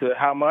 but to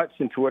how much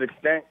and to what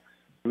extent,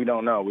 we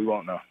don't know. We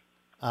won't know.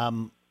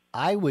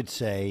 I would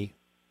say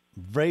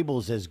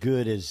Vrabel's as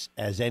good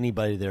as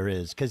anybody there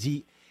is, because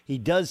he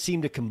does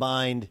seem to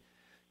combine,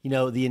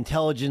 the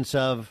intelligence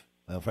of,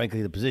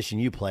 frankly, the position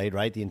you played,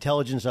 right? The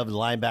intelligence of the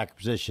linebacker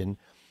position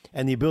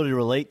and the ability to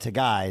relate to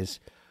guys,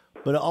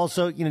 but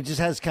also,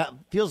 just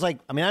feels like,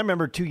 I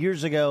remember 2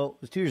 years ago,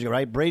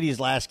 right? Brady's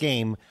last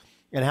game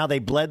and how they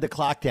bled the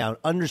clock down,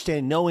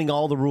 knowing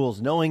all the rules,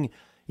 knowing,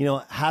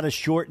 how to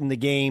shorten the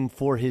game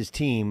for his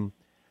team.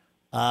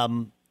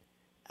 How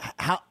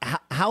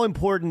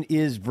important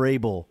is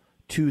Vrabel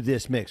to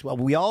this mix? Well,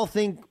 we all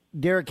think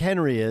Derrick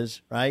Henry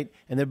is, right?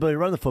 And their ability to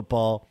run the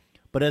football.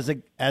 But as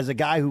a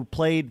guy who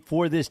played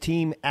for this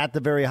team at the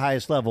very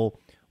highest level,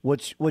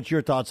 what's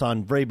your thoughts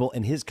on Vrabel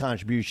and his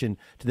contribution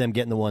to them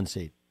getting the 1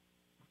 seed?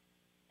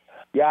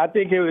 Yeah, I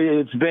think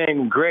it's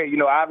been great.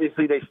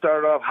 Obviously they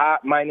started off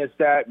hot, minus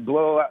that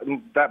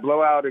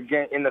blowout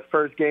again in the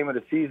first game of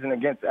the season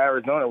against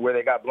Arizona, where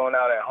they got blown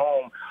out at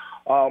home.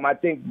 I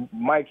think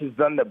Mike Vrabel's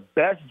done the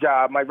best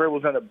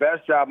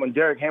job when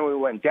Derrick Henry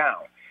went down.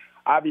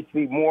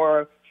 Obviously,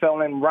 more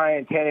fell in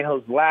Ryan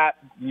Tannehill's lap.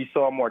 You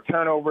saw more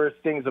turnovers,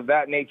 things of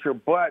that nature.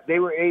 But they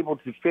were able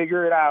to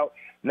figure it out,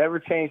 never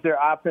change their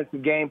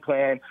offensive game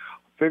plan,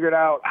 figured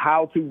out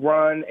how to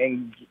run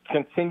and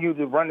continue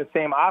to run the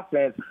same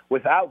offense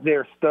without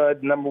their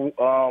stud,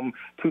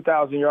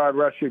 2,000-yard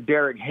rusher,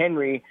 Derrick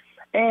Henry,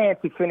 and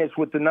to finish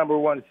with the number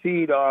 1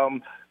 seed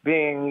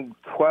being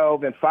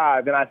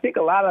 12-5. And I think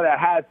a lot of that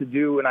has to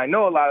do, and I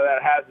know a lot of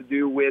that has to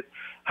do with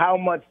how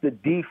much the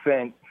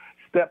defense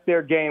stepped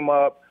their game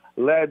up,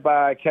 led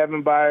by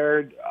Kevin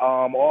Byard,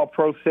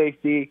 all-pro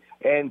safety,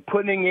 and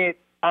putting it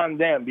on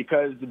them,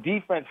 because the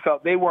defense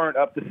felt they weren't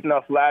up to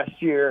snuff last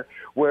year,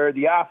 where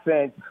the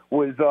offense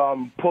was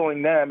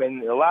pulling them.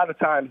 And a lot of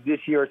times this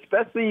year,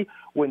 especially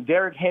when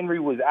Derrick Henry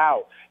was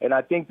out, and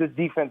I think this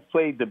defense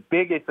played the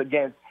biggest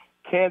against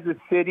Kansas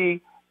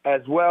City,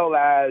 as well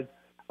as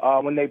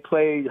when they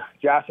played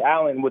Josh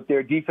Allen with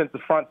their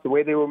defensive fronts, the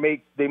way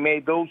they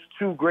made those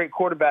two great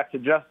quarterbacks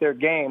adjust their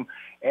game,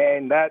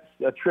 and that's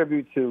a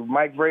tribute to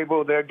Mike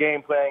Vrabel, their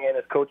game playing, and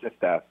his coaching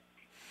staff.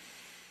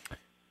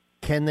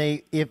 Can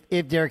they,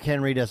 if Derrick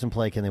Henry doesn't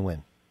play, can they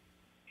win?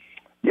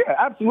 Yeah,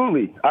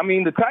 absolutely.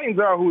 The Titans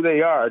are who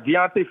they are.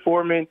 Deontay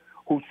Foreman,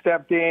 who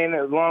stepped in,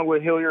 along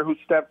with Hilliard, who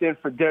stepped in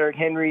for Derrick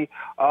Henry.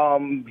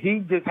 He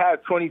just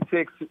had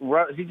 26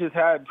 rushes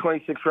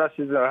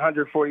and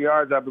 140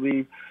 yards, I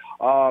believe.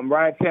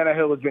 Ryan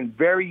Tannehill has been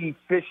very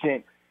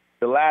efficient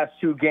the last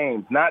 2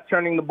 games, not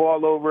turning the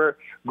ball over,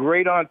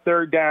 great on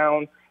third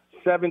down,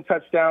 7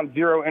 touchdowns,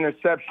 0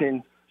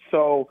 interceptions.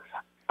 So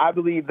I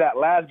believe that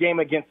last game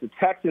against the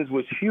Texans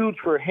was huge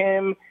for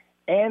him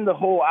and the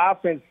whole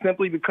offense,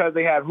 simply because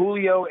they had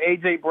Julio,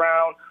 A.J.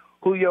 Brown.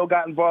 Julio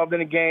got involved in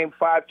the game,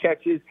 5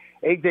 catches.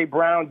 A.J.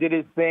 Brown did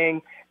his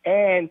thing.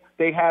 And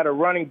they had a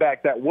running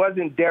back that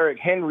wasn't Derrick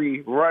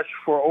Henry rush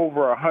for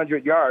over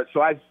 100 yards.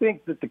 So I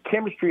think that the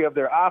chemistry of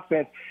their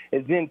offense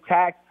is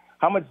intact.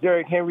 How much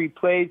Derrick Henry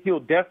plays, he'll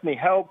definitely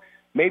help.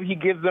 Maybe he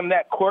gives them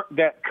that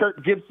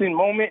Kirk Gibson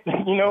moment,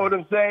 you know what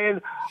I'm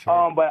saying?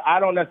 Sure. But I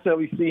don't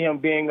necessarily see him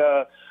being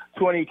a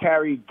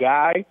 20-carry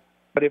guy.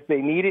 But if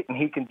they need it and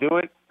he can do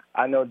it,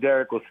 I know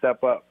Derrick will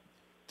step up.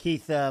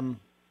 Keith,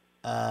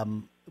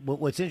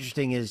 what's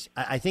interesting is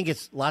I think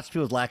it's lots to do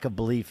with lack of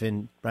belief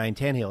in Ryan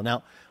Tannehill.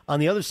 Now, on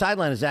the other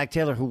sideline is Zach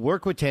Taylor, who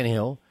worked with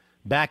Tannehill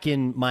back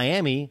in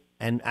Miami,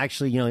 and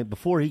actually,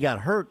 before he got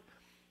hurt,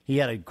 he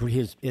had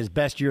his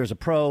best year as a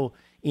pro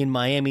in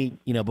Miami,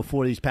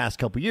 before these past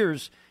couple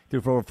years,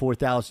 threw for over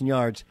 4,000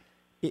 yards.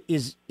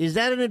 Is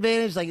that an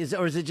advantage?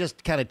 Or is it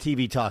just kind of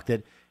TV talk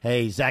that,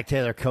 hey, Zach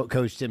Taylor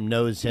coached him,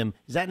 knows him?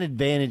 Is that an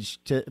advantage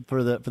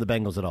for the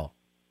Bengals at all?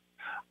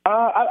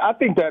 I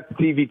think that's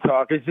TV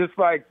talk. It's just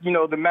like, the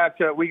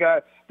matchup. We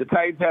got the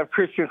Titans have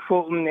Christian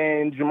Fulton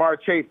and Jamar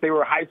Chase. They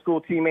were high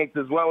school teammates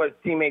as well as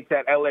teammates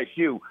at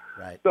LSU.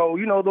 Right. So,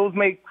 those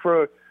make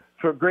for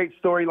great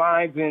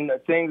storylines and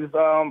things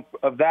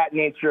of that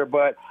nature.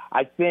 But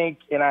I think,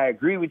 and I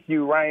agree with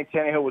you, Ryan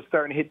Tannehill was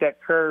starting to hit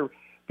that curve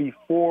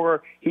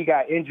before he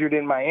got injured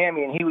in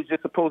Miami, and he was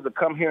just supposed to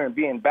come here and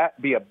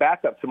be a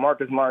backup to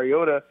Marcus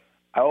Mariota.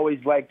 I always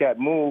liked that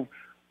move.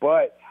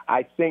 But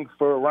I think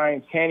for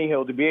Ryan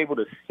Tannehill to be able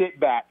to sit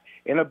back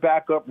in a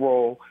backup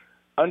role,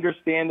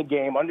 understand the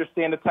game,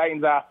 understand the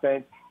Titans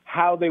offense,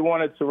 how they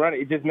wanted to run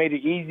it, it just made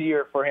it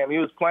easier for him. He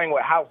was playing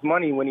with house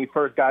money when he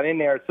first got in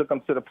there. It took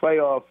him to the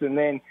playoffs, and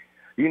then,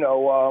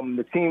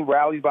 the team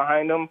rallies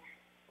behind him,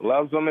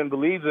 loves him and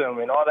believes him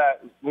and all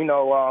that.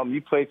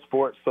 You played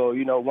sports, so,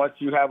 once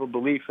you have a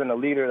belief in a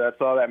leader,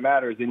 that's all that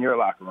matters in your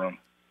locker room.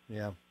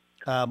 Yeah.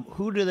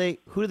 Who do they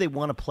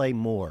want to play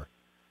more,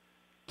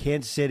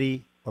 Kansas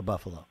City or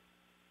Buffalo?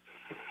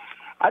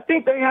 I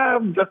think they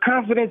have the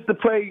confidence to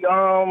play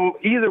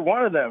either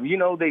one of them.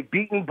 They've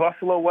beaten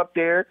Buffalo up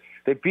there.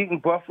 They've beaten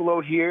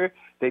Buffalo here.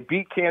 They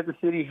beat Kansas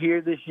City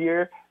here this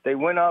year. They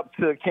went up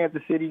to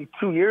Kansas City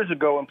 2 years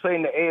ago and played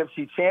in the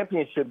AFC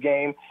Championship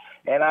game.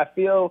 And I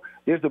feel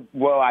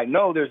I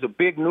know there's a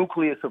big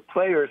nucleus of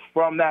players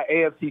from that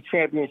AFC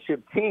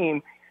Championship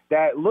team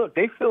that, look,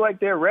 they feel like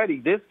they're ready.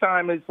 This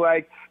time it's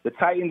like the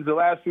Titans the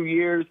last few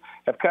years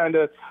have kind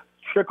of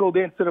trickled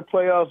into the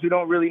playoffs. We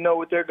don't really know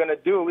what they're going to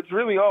do. It's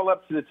really all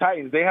up to the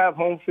Titans. They have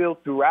home field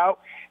throughout.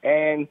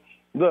 And,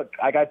 look,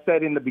 like I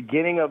said in the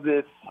beginning of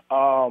this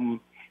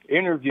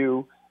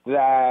interview,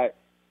 that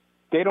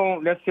they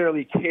don't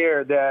necessarily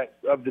care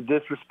of the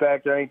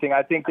disrespect or anything.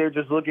 I think they're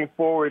just looking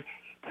forward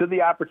to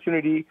the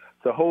opportunity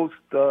to host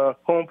the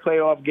home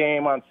playoff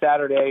game on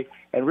Saturday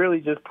and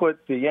really just put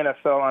the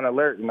NFL on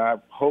alert, and I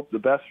hope the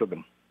best for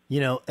them.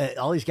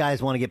 All these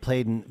guys want to get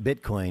paid in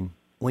Bitcoin.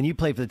 When you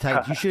played for the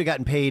Titans, you should have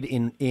gotten paid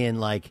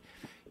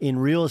in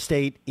real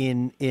estate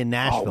in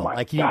Nashville.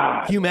 Oh,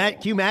 can you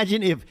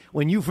imagine if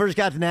when you first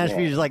got to Nashville,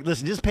 you're just like,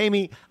 listen, just pay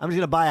me. I'm just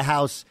going to buy a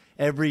house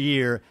every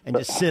year and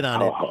just sit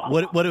on it.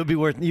 What it would be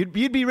worth? You'd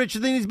be richer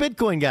than these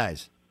Bitcoin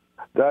guys.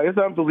 It's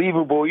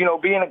unbelievable.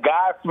 Being a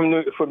guy from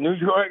New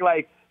York,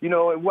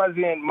 it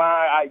wasn't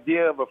my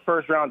idea of a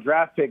first-round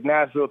draft pick,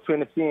 Nashville,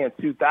 Tennessee in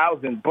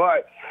 2000.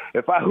 But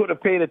if I would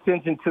have paid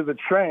attention to the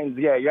trends,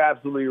 yeah, you're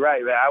absolutely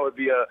right, man. I would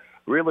be a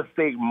real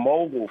estate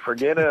mogul.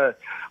 Forget a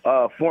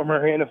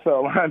former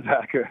NFL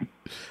linebacker.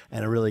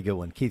 And a really good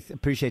one. Keith,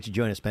 appreciate you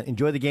joining us, man.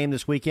 Enjoy the game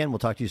this weekend. We'll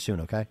talk to you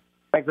soon, okay?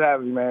 Thanks for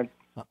having me, man.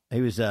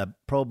 He was a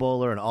Pro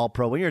Bowler and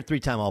All-Pro. When you're a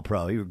three-time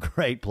All-Pro, you were a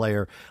great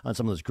player on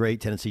some of those great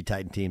Tennessee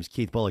Titan teams.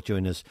 Keith Bullock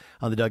joined us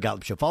on the Doug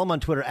Gottlieb Show. Follow him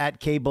on Twitter at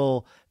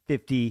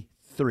KBull53.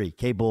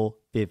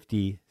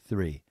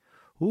 KBull53.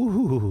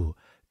 Ooh,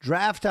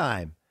 draft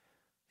time.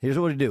 Here's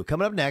what we're going to do.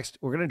 Coming up next,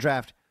 we're going to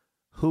draft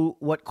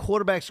what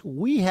quarterbacks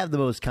we have the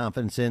most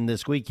confidence in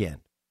this weekend.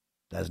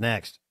 That's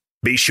next.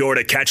 Be sure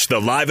to catch the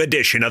live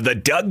edition of the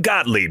Doug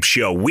Gottlieb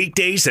Show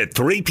weekdays at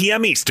 3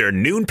 p.m.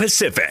 Eastern, noon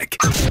Pacific.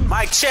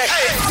 Mic check.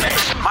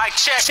 Mic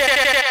check.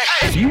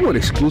 Do you want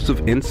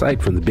exclusive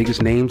insight from the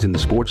biggest names in the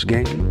sports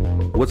game?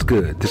 What's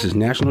good? This is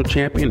national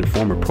champion and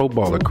former Pro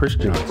Bowler Chris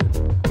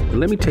Johnson. And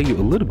let me tell you a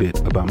little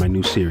bit about my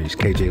new series,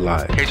 KJ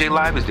Live. KJ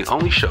Live is the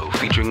only show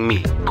featuring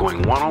me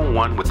going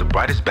one-on-one with the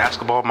brightest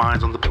basketball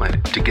minds on the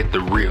planet to get the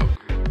real.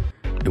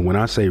 And when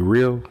I say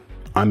real,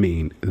 I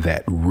mean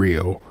that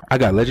real. I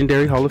got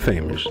legendary Hall of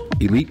Famers,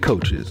 elite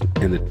coaches,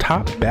 and the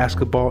top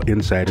basketball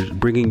insiders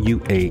bringing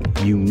you a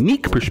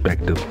unique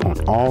perspective on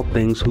all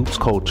things hoops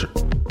culture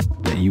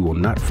that you will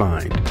not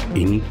find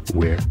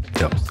anywhere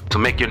else. So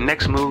make your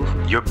next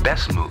move your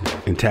best move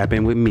and tap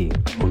in with me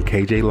on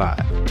KJ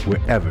Live,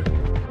 wherever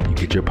you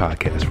get your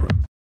podcast from.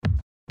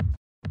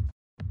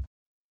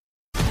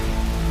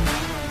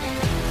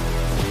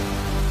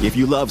 If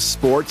you love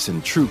sports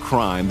and true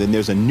crime, then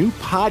there's a new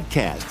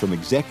podcast from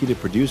executive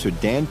producer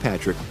Dan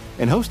Patrick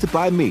and hosted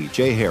by me,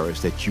 Jay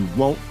Harris, that you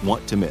won't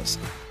want to miss.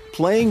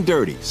 Playing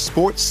Dirty: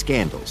 Sports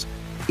Scandals.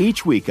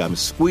 Each week, I'm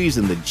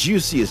squeezing the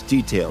juiciest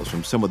details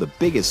from some of the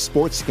biggest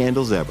sports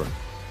scandals ever.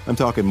 I'm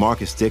talking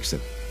Marcus Dixon,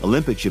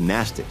 Olympic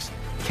gymnastics,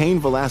 Cain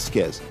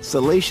Velasquez,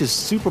 salacious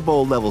Super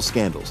Bowl-level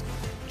scandals.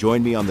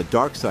 Join me on the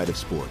dark side of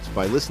sports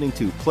by listening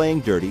to Playing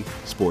Dirty: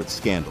 Sports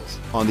Scandals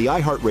on the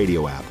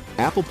iHeartRadio app,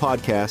 Apple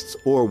Podcasts,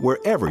 or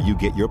wherever you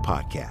get your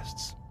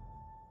podcasts.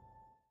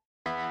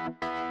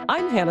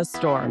 I'm Hannah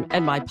Storm,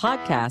 and my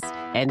podcast,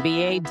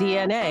 NBA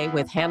DNA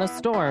with Hannah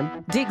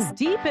Storm, digs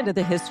deep into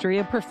the history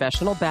of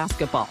professional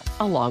basketball,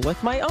 along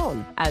with my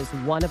own, as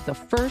one of the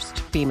first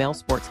female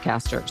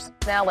sportscasters.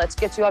 Now let's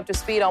get you up to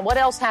speed on what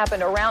else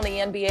happened around the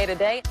NBA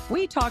today.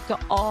 We talk to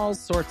all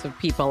sorts of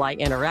people I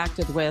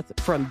interacted with,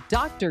 from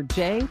Dr.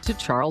 J to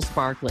Charles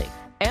Barkley,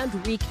 and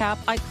recap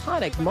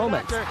iconic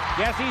moments.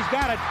 Yes, he's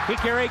got it.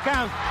 Here he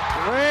comes.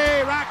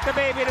 Way rock the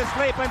baby to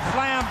sleep and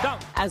slam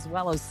dunk. As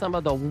well as some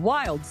of the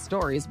wild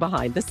stories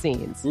behind the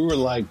scenes. We were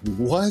like,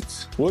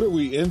 what? What are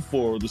we in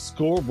for? The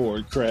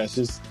scoreboard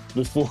crashes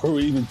before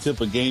we even tip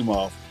a game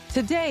off.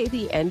 Today,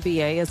 the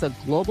NBA is a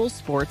global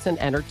sports and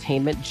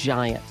entertainment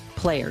giant.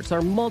 Players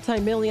are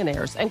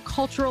multimillionaires and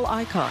cultural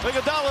icons.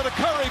 Iguodala to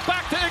Curry,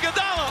 back to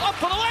Iguodala, up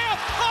for the layup.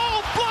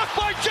 Oh, blocked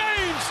by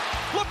James.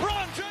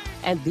 LeBron James.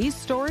 And these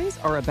stories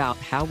are about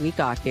how we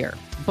got here,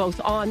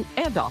 both on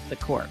and off the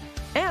court.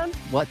 And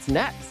what's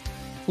next?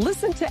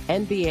 Listen to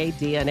NBA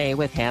DNA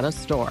with Hannah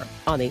Storr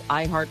on the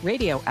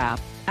iHeartRadio app,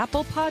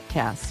 Apple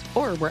Podcasts,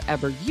 or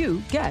wherever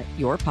you get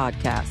your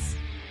podcasts.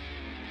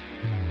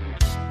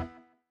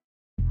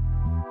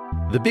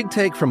 The Big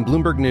Take from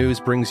Bloomberg News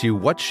brings you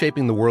what's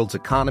shaping the world's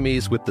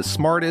economies with the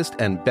smartest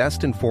and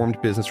best-informed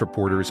business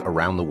reporters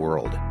around the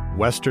world.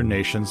 Western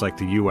nations like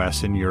the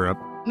U.S. and Europe.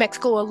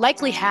 Mexico will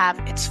likely have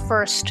its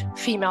first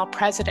female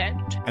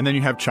president. And then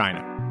you have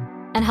China.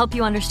 And help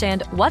you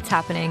understand what's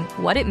happening,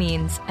 what it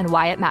means, and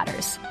why it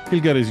matters.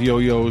 He'll get his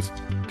yo-yos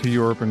to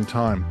Europe in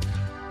time.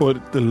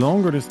 But the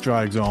longer this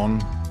drags on,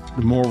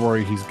 the more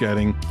worry he's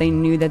getting. They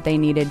knew that they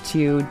needed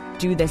to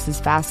do this as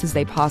fast as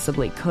they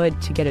possibly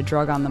could to get a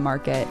drug on the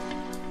market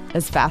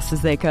as fast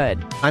as they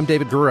could. I'm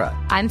David Gura.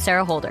 I'm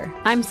Sarah Holder.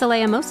 I'm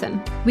Saleha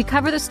Mohsen. We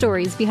cover the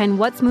stories behind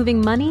what's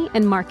moving money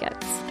and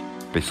markets.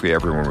 Basically,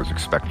 everyone was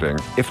expecting,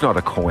 if not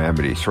a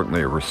calamity,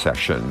 certainly a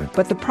recession.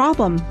 But the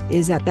problem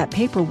is that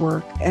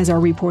paperwork, as our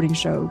reporting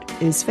showed,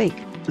 is fake.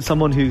 As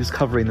someone who's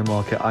covering the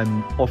market,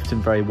 I'm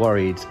often very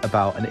worried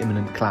about an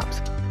imminent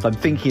collapse. I'm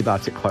thinking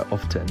about it quite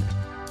often.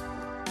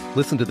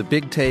 Listen to The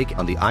Big Take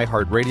on the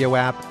iHeartRadio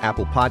app,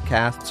 Apple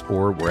Podcasts,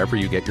 or wherever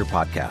you get your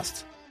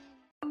podcasts.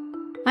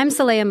 I'm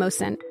Saleha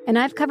Mohsen, and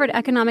I've covered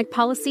economic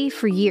policy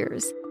for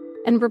years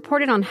and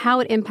reported on how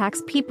it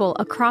impacts people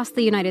across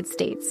the United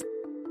States.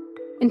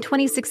 In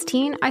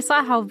 2016, I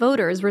saw how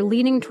voters were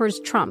leaning towards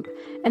Trump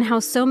and how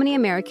so many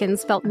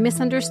Americans felt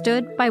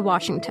misunderstood by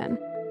Washington.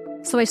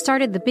 So I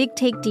started The Big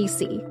Take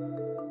DC.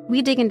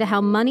 We dig into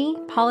how money,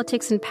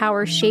 politics, and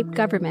power shape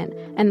government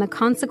and the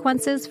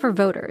consequences for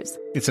voters.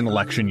 It's an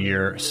election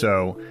year,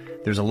 so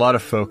there's a lot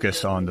of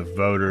focus on the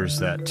voters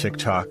that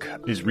TikTok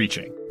is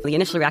reaching. The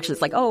initial reaction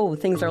is like, oh,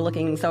 things are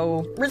looking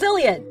so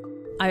resilient.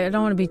 I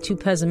don't want to be too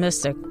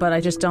pessimistic, but I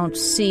just don't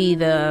see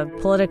the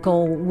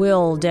political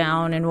will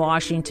down in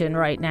Washington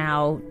right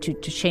now to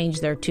change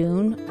their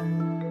tune.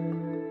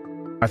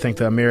 I think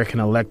the American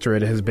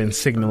electorate has been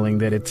signaling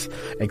that it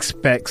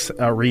expects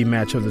a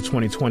rematch of the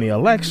 2020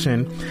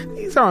 election.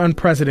 These are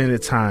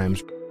unprecedented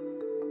times.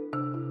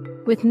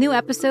 With new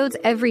episodes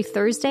every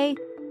Thursday,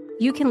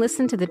 you can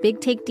listen to The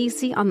Big Take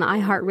DC on the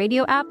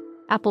iHeartRadio app,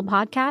 Apple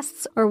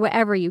Podcasts, or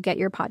wherever you get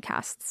your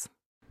podcasts.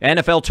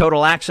 NFL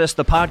Total Access,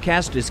 the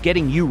podcast, is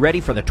getting you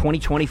ready for the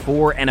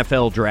 2024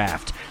 NFL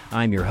Draft.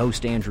 I'm your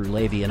host, Andrew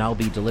Levy, and I'll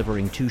be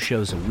delivering 2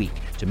 shows a week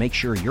to make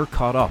sure you're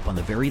caught up on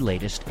the very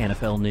latest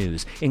NFL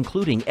news,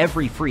 including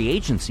every free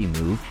agency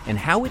move and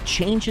how it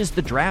changes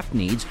the draft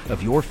needs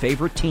of your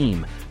favorite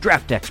team.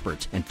 Draft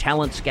experts and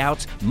talent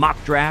scouts,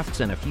 mock drafts,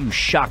 and a few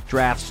shock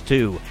drafts,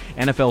 too.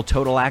 NFL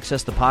Total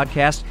Access, the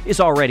podcast, is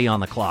already on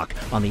the clock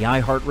on the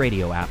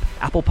iHeartRadio app,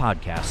 Apple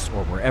Podcasts,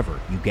 or wherever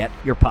you get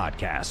your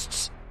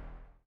podcasts.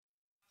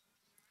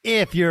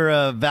 If you're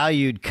a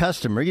valued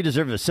customer, you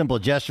deserve a simple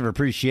gesture of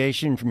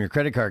appreciation from your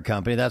credit card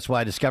company. That's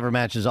why Discover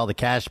matches all the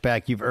cash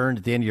back you've earned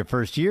at the end of your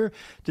first year.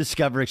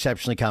 Discover,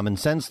 exceptionally common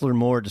sense. Learn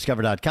more at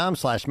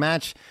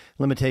discover.com/match.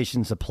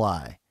 Limitations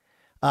apply.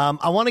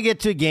 I want to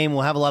get to a game.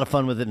 We'll have a lot of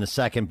fun with it in a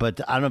second,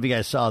 but I don't know if you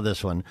guys saw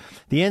this one.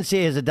 The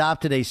NCAA has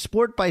adopted a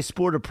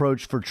sport-by-sport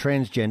approach for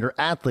transgender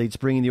athletes,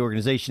 bringing the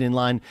organization in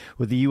line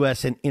with the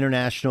U.S. and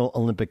International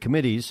Olympic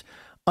Committees.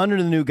 Under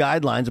the new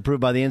guidelines approved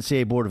by the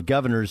NCAA Board of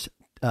Governors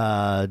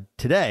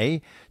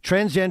today,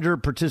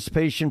 transgender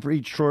participation for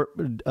each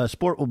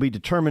sport will be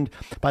determined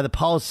by the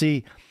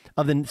policy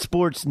of the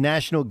sport's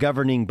national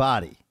governing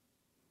body.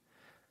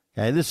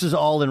 Okay, this is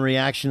all in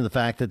reaction to the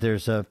fact that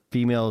there's a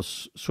female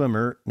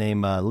swimmer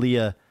named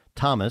Leah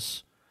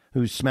Thomas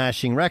who's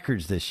smashing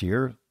records this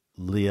year.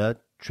 Leah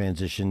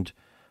transitioned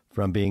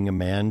from being a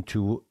man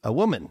to a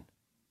woman.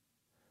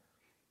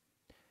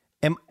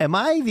 Am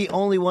I the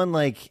only one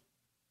like...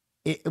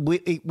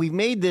 We've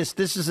made this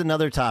is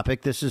another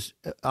topic. This is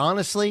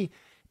honestly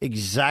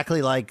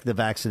exactly like the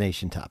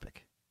vaccination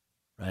topic,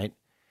 right?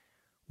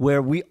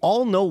 Where we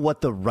all know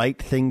what the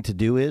right thing to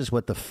do is,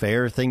 what the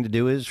fair thing to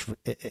do is,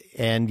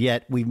 and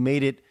yet we've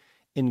made it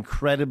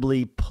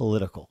incredibly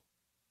political,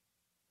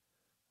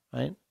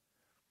 right?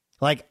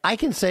 Like, I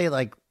can say,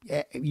 like,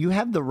 you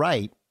have the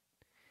right,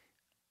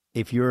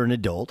 if you're an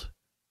adult,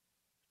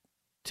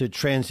 to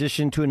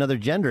transition to another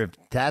gender if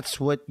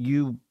that's what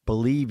you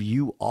believe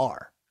you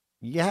are.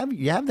 You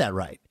have that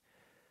right.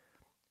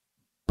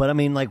 But I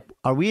mean, like,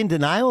 are we in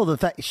denial of the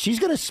fact she's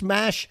going to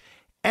smash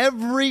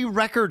every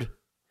record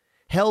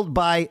held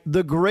by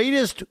the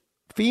greatest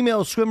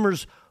female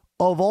swimmers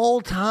of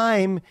all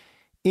time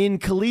in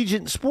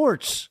collegiate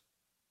sports?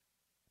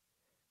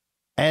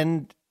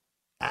 And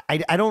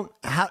I don't,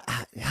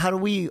 how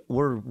do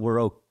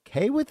we're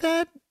okay with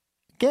that?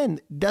 Again,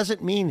 it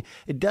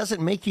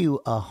doesn't make you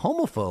a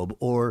homophobe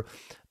or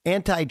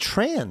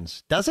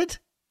anti-trans, does it?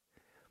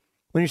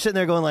 When you're sitting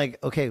there going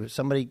like, okay,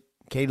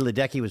 Katie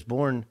Ledecky was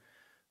born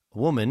a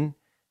woman,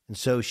 And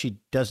so she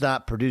does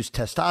not produce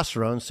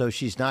testosterone, so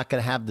she's not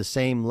going to have the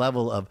same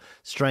level of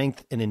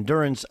strength and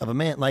endurance of a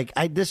man. Like,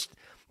 this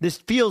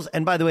feels,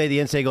 and by the way, the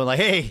NCAA going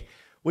like, hey,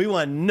 we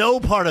want no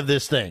part of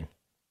this thing,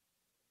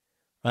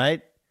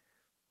 right?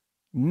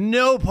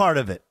 No part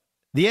of it.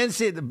 The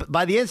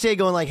NCAA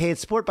going like, hey,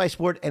 it's sport by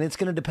sport, and it's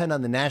going to depend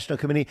on the national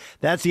committee.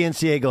 That's the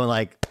NCAA going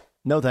like,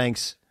 no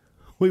thanks.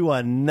 We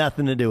want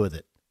nothing to do with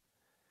it.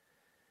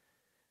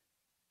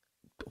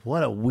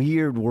 What a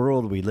weird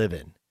world we live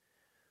in,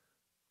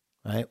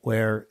 right?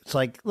 Where it's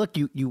like, look,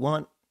 you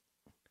want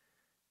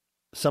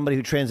somebody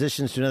who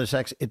transitions to another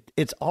sex.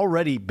 It's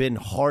already been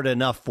hard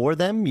enough for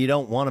them. You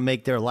don't want to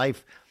make their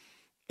life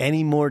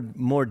any more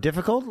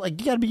difficult.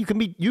 Like,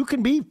 you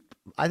can be,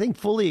 I think,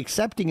 fully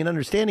accepting and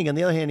understanding. On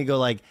the other hand, you go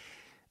like,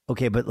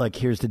 okay, but like,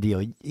 here's the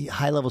deal.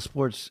 High level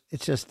sports,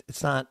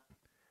 it's not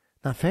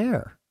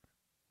fair.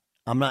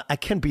 I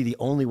can't be the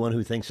only one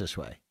who thinks this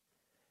way.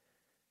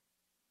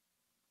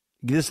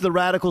 This is the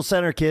Radical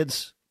Center,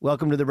 kids.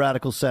 Welcome to the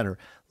Radical Center.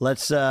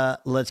 Let's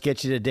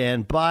get you to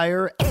Dan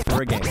Byer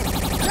for a game.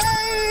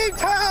 Game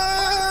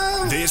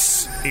time!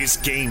 This is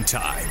Game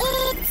Time.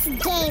 It's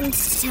game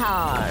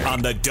time.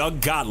 On the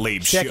Doug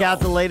Gottlieb Show. Check out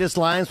the latest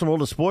lines from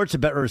World of Sports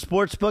at BetRivers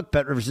Sportsbook.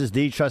 BetRivers is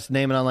the trusted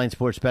name in online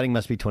sports betting.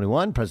 Must be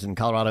 21. Present in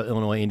Colorado,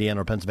 Illinois, Indiana,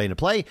 or Pennsylvania to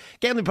play.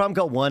 Gambling problem,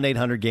 call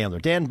 1-800-GAMBLER.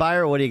 Dan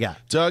Byer, what do you got?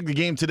 Doug, the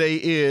game today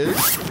is...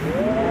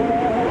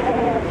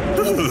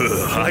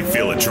 I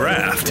feel a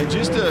draft. And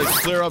just to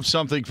clear up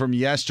something from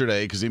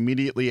yesterday, because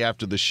immediately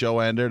after the show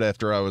ended,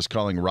 after I was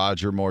calling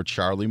Roger Moore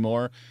Charlie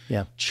Moore,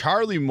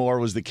 Charlie Moore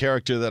was the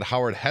character that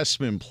Howard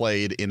Hessman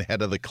played in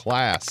Head of the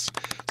Class.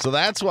 So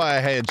that's why I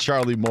had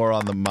Charlie Moore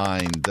on the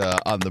mind,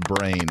 on the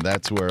brain.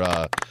 That's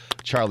where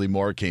Charlie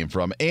Moore came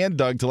from. And,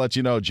 Doug, to let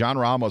you know, John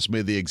Ramos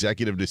made the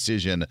executive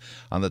decision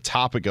on the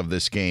topic of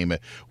this game.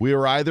 We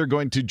are either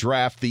going to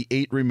draft the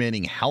 8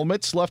 remaining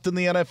helmets left in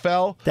the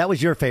NFL. That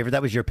was your favorite.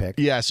 That was your pick.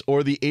 Yes,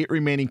 or the 8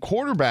 remaining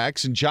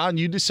quarterbacks. And, John,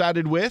 you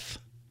decided with?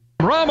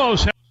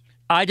 Ramos.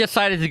 I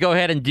decided to go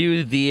ahead and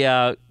do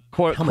the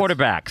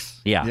quarterbacks.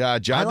 Yeah,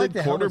 John did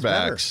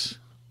quarterbacks.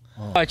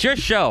 It's your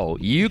show.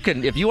 You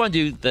can, if you want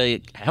to do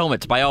the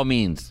helmets, by all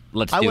means,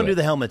 let's do it. I want to do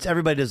the helmets.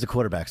 Everybody does the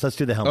quarterbacks. Let's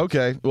do the helmets.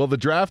 Okay. Well, the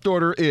draft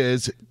order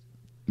is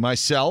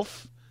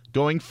myself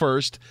going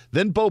first,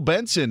 then Bo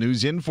Benson,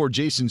 who's in for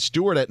Jason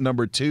Stewart at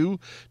number 2,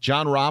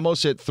 John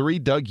Ramos at 3.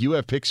 Doug, you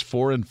have picks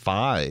 4 and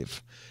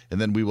 5.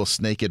 And then we will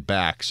snake it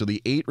back. So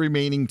the 8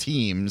 remaining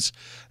teams,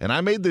 and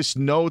I made this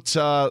note,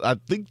 I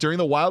think during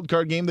the wild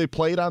card game they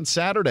played on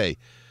Saturday.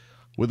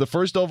 With the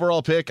first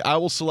overall pick, I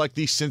will select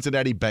the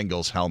Cincinnati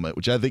Bengals helmet,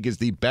 which I think is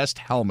the best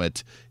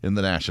helmet in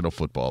the National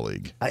Football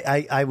League.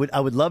 I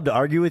would love to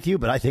argue with you,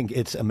 but I think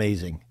it's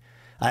amazing.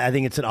 I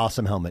think it's an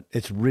awesome helmet.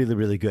 It's really,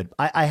 really good.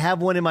 I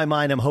have one in my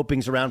mind. I'm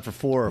hoping's around for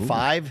 4 or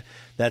 5.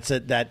 That's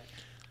it.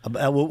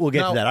 We'll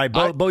get to that.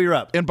 All right, Bo, you're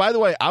up. And by the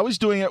way, I was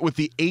doing it with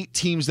the 8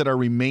 teams that are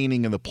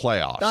remaining in the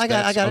playoffs. I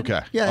got it.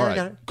 Okay. Yeah, all I right.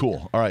 got it.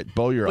 Cool. All right,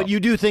 Bo, you're up. But you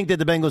do think that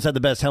the Bengals had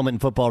the best helmet in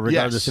football,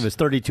 regardless if it's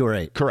 32 or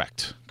 8?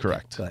 Correct. Go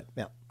ahead.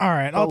 Yeah. All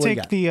right, I'll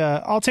take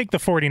the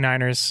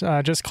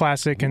 49ers. Just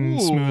classic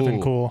and smooth and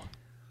cool.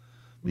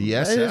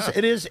 Yes,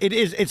 it is.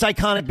 It's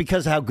iconic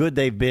because of how good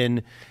they've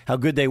been, how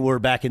good they were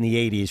back in the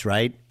 80s,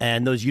 right?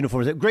 And those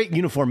uniforms, a great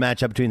uniform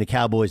matchup between the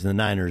Cowboys and the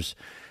Niners,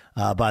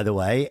 by the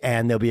way.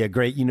 And there'll be a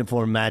great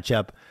uniform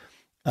matchup,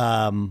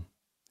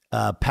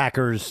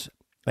 Packers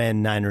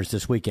and Niners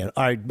this weekend.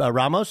 All right,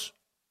 Ramos?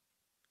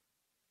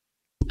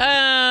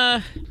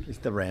 It's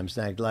the Rams.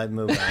 Let's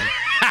move on.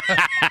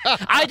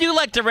 I do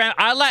like the Rams.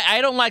 I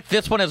don't like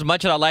this one as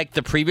much as I like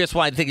the previous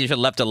one. I think you should have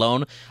left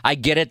alone. I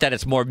get it that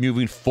it's more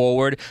moving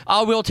forward.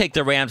 I will take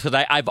the Rams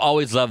because I've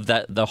always loved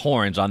the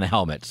horns on the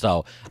helmet.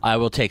 So I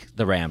will take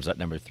the Rams at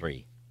number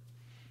 3.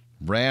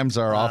 Rams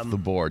are off the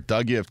board.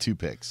 Doug, you have 2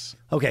 picks.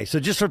 Okay, so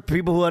just for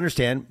people who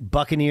understand,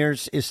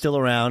 Buccaneers is still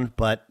around,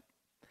 but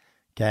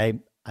okay,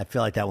 I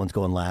feel like that one's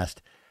going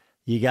last.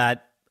 You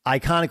got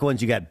iconic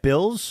ones. You got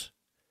Bills,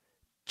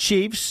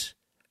 Chiefs,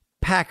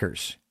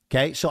 Packers.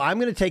 Okay, so I'm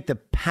going to take the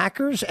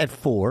Packers at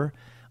 4,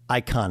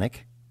 iconic,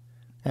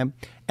 and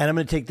I'm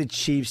going to take the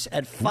Chiefs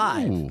at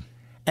 5. Ooh.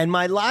 And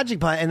my logic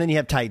behind, and then you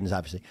have Titans,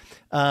 obviously.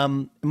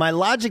 My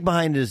logic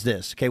behind it is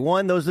this. Okay,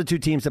 one, those are the 2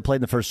 teams that played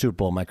in the first Super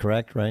Bowl. Am I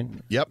correct? Right?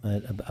 Yep,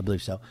 I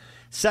believe so.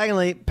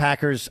 Secondly,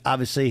 Packers,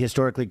 obviously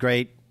historically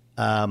great.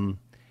 Green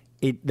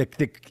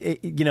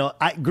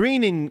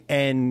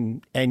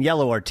and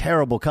yellow are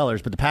terrible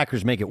colors, but the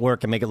Packers make it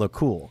work and make it look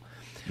cool.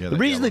 Yeah, the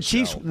reason the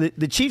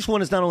Chiefs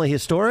one is not only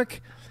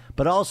historic,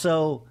 but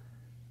also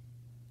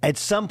at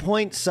some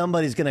point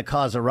somebody's going to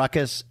cause a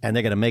ruckus and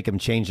they're going to make them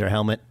change their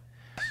helmet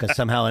because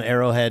somehow an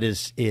arrowhead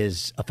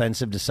is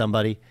offensive to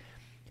somebody.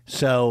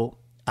 So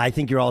I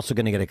think you're also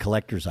going to get a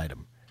collector's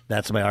item.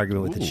 That's my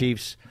argument with the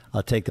Chiefs.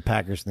 I'll take the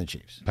Packers and the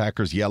Chiefs.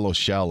 Packers yellow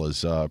shell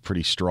is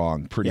pretty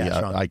strong, pretty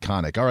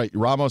iconic. All right,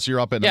 Ramos, you're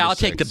up at number 6. I'll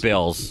take the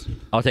Bills.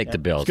 I'll take the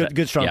Bills.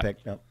 Good strong pick.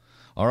 Yep.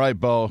 All right,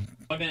 Bo.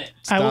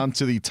 It's down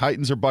to the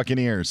Titans or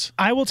Buccaneers.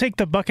 I will take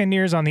the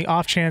Buccaneers on the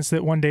off chance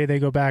that one day they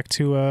go back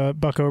to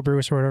Bucko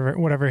Bruce or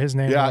whatever his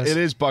name Yeah, was. it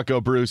is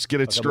Bucko Bruce. Get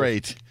it Bucko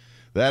straight.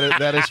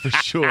 That is for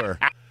sure.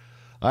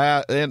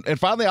 And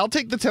finally, I'll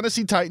take the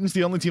Tennessee Titans,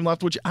 the only team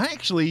left, which I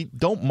actually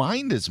don't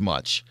mind as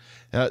much.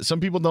 Some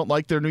people don't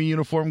like their new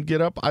uniform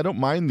get up. I don't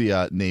mind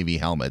the Navy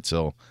helmet,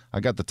 so I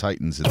got the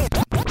Titans.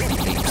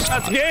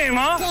 That's game,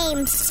 huh?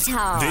 Game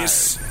time.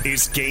 This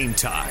is Game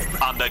Time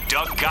on the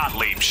Doug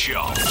Gottlieb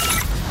Show.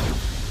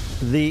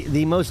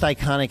 The most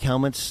iconic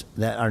helmets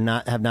that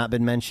have not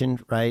been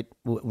mentioned, right?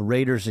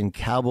 Raiders and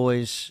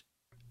Cowboys,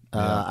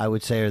 I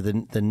would say, are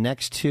the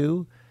next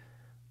two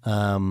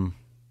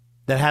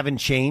that haven't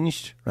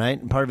changed, right?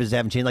 And part of it is they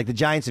haven't changed. Like the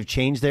Giants have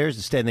changed theirs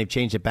instead, and they've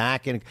changed it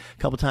back in a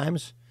couple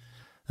times.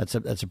 That's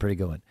a pretty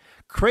good one.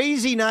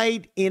 Crazy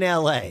night in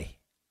L.A.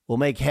 We'll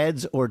make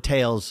heads or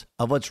tails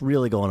of what's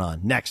really going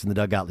on next in the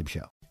Doug Gottlieb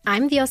Show.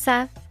 I'm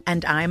Diosa.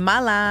 And I'm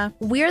Mala.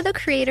 We're the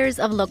creators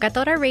of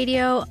Locatora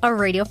Radio, a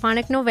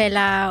radiophonic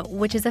novela,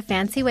 which is a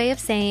fancy way of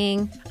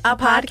saying a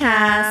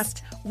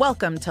podcast.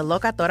 Welcome to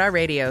Locatora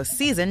Radio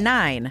Season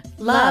 9.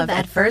 Love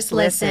at First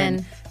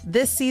Listen.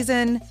 This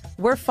season,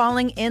 we're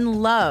falling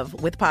in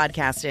love with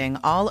podcasting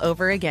all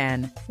over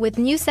again. With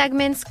new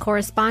segments,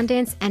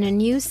 correspondence, and a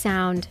new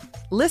sound.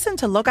 Listen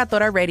to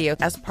Locatora Radio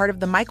as part of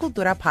the My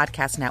Cultura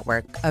Podcast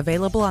Network.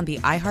 Available on the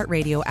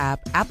iHeartRadio app,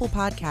 Apple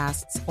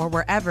Podcasts, or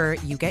wherever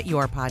you get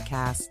your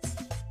podcasts.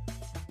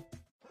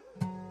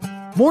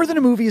 More Than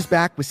a Movie is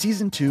back with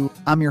Season 2.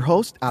 I'm your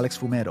host, Alex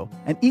Fumero.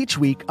 And each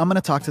week, I'm going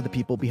to talk to the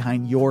people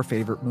behind your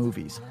favorite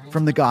movies.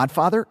 From The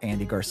Godfather,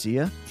 Andy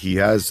Garcia. He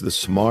has the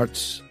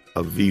smarts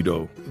of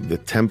Vito, the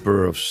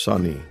temper of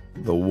Sonny,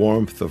 the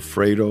warmth of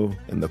Fredo,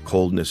 and the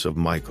coldness of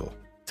Michael.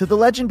 To the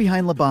legend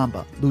behind La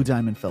Bamba, Lou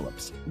Diamond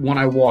Phillips. When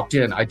I walked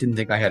in, I didn't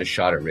think I had a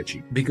shot at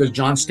Richie because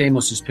John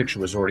Stamos' picture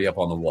was already up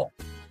on the wall.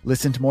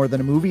 Listen to More Than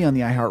a Movie on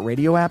the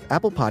iHeartRadio app,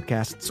 Apple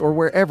Podcasts, or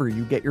wherever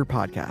you get your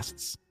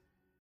podcasts.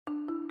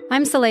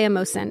 I'm Saleha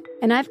Mohsen,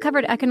 and I've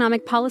covered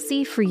economic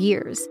policy for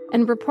years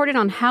and reported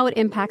on how it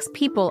impacts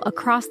people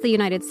across the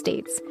United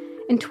States.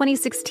 In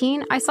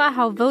 2016, I saw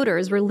how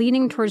voters were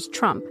leaning towards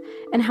Trump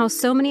and how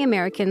so many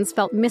Americans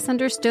felt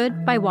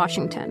misunderstood by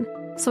Washington.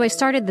 So I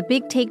started The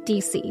Big Take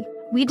DC.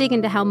 We dig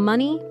into how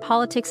money,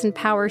 politics, and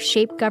power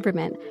shape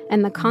government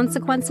and the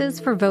consequences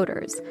for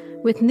voters.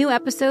 With new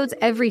episodes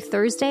every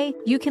Thursday,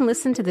 you can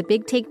listen to The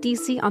Big Take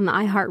DC on the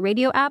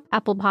iHeartRadio app,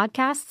 Apple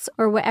Podcasts,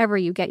 or wherever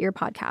you get your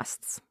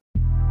podcasts.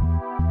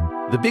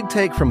 The Big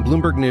Take from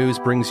Bloomberg News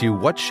brings you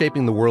what's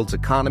shaping the world's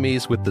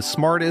economies with the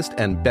smartest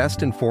and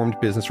best-informed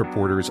business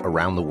reporters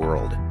around the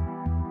world.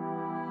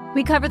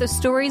 We cover the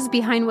stories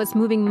behind what's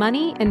moving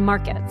money and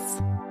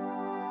markets.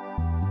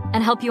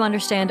 And help you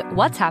understand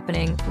what's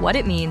happening, what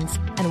it means,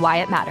 and why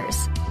it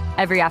matters.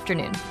 Every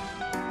afternoon.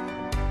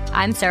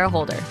 I'm Sarah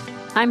Holder.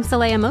 I'm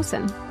Saleha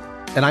Mohsen.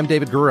 And I'm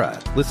David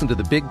Gura. Listen to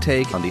The Big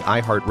Take on the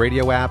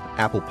iHeartRadio app,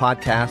 Apple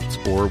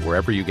Podcasts, or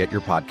wherever you get your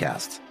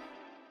podcasts.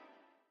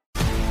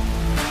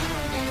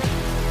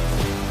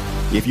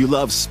 If you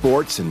love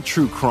sports and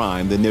true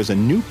crime, then there's a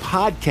new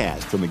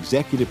podcast from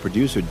executive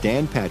producer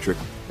Dan Patrick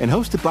and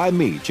hosted by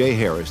me, Jay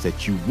Harris,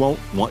 that you won't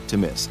want to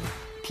miss.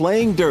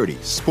 Playing Dirty: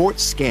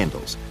 Sports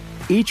Scandals.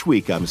 Each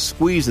week, I'm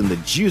squeezing the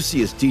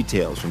juiciest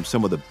details from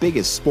some of the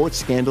biggest sports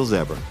scandals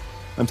ever.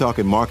 I'm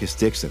talking Marcus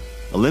Dixon,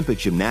 Olympic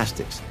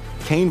gymnastics,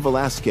 Cain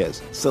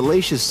Velasquez,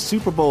 salacious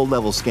Super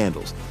Bowl-level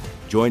scandals.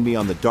 Join me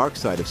on the dark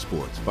side of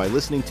sports by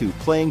listening to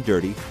Playing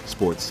Dirty: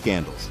 Sports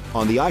Scandals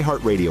on the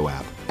iHeartRadio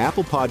app,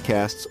 Apple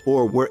Podcasts,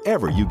 or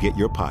wherever you get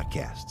your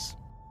podcasts.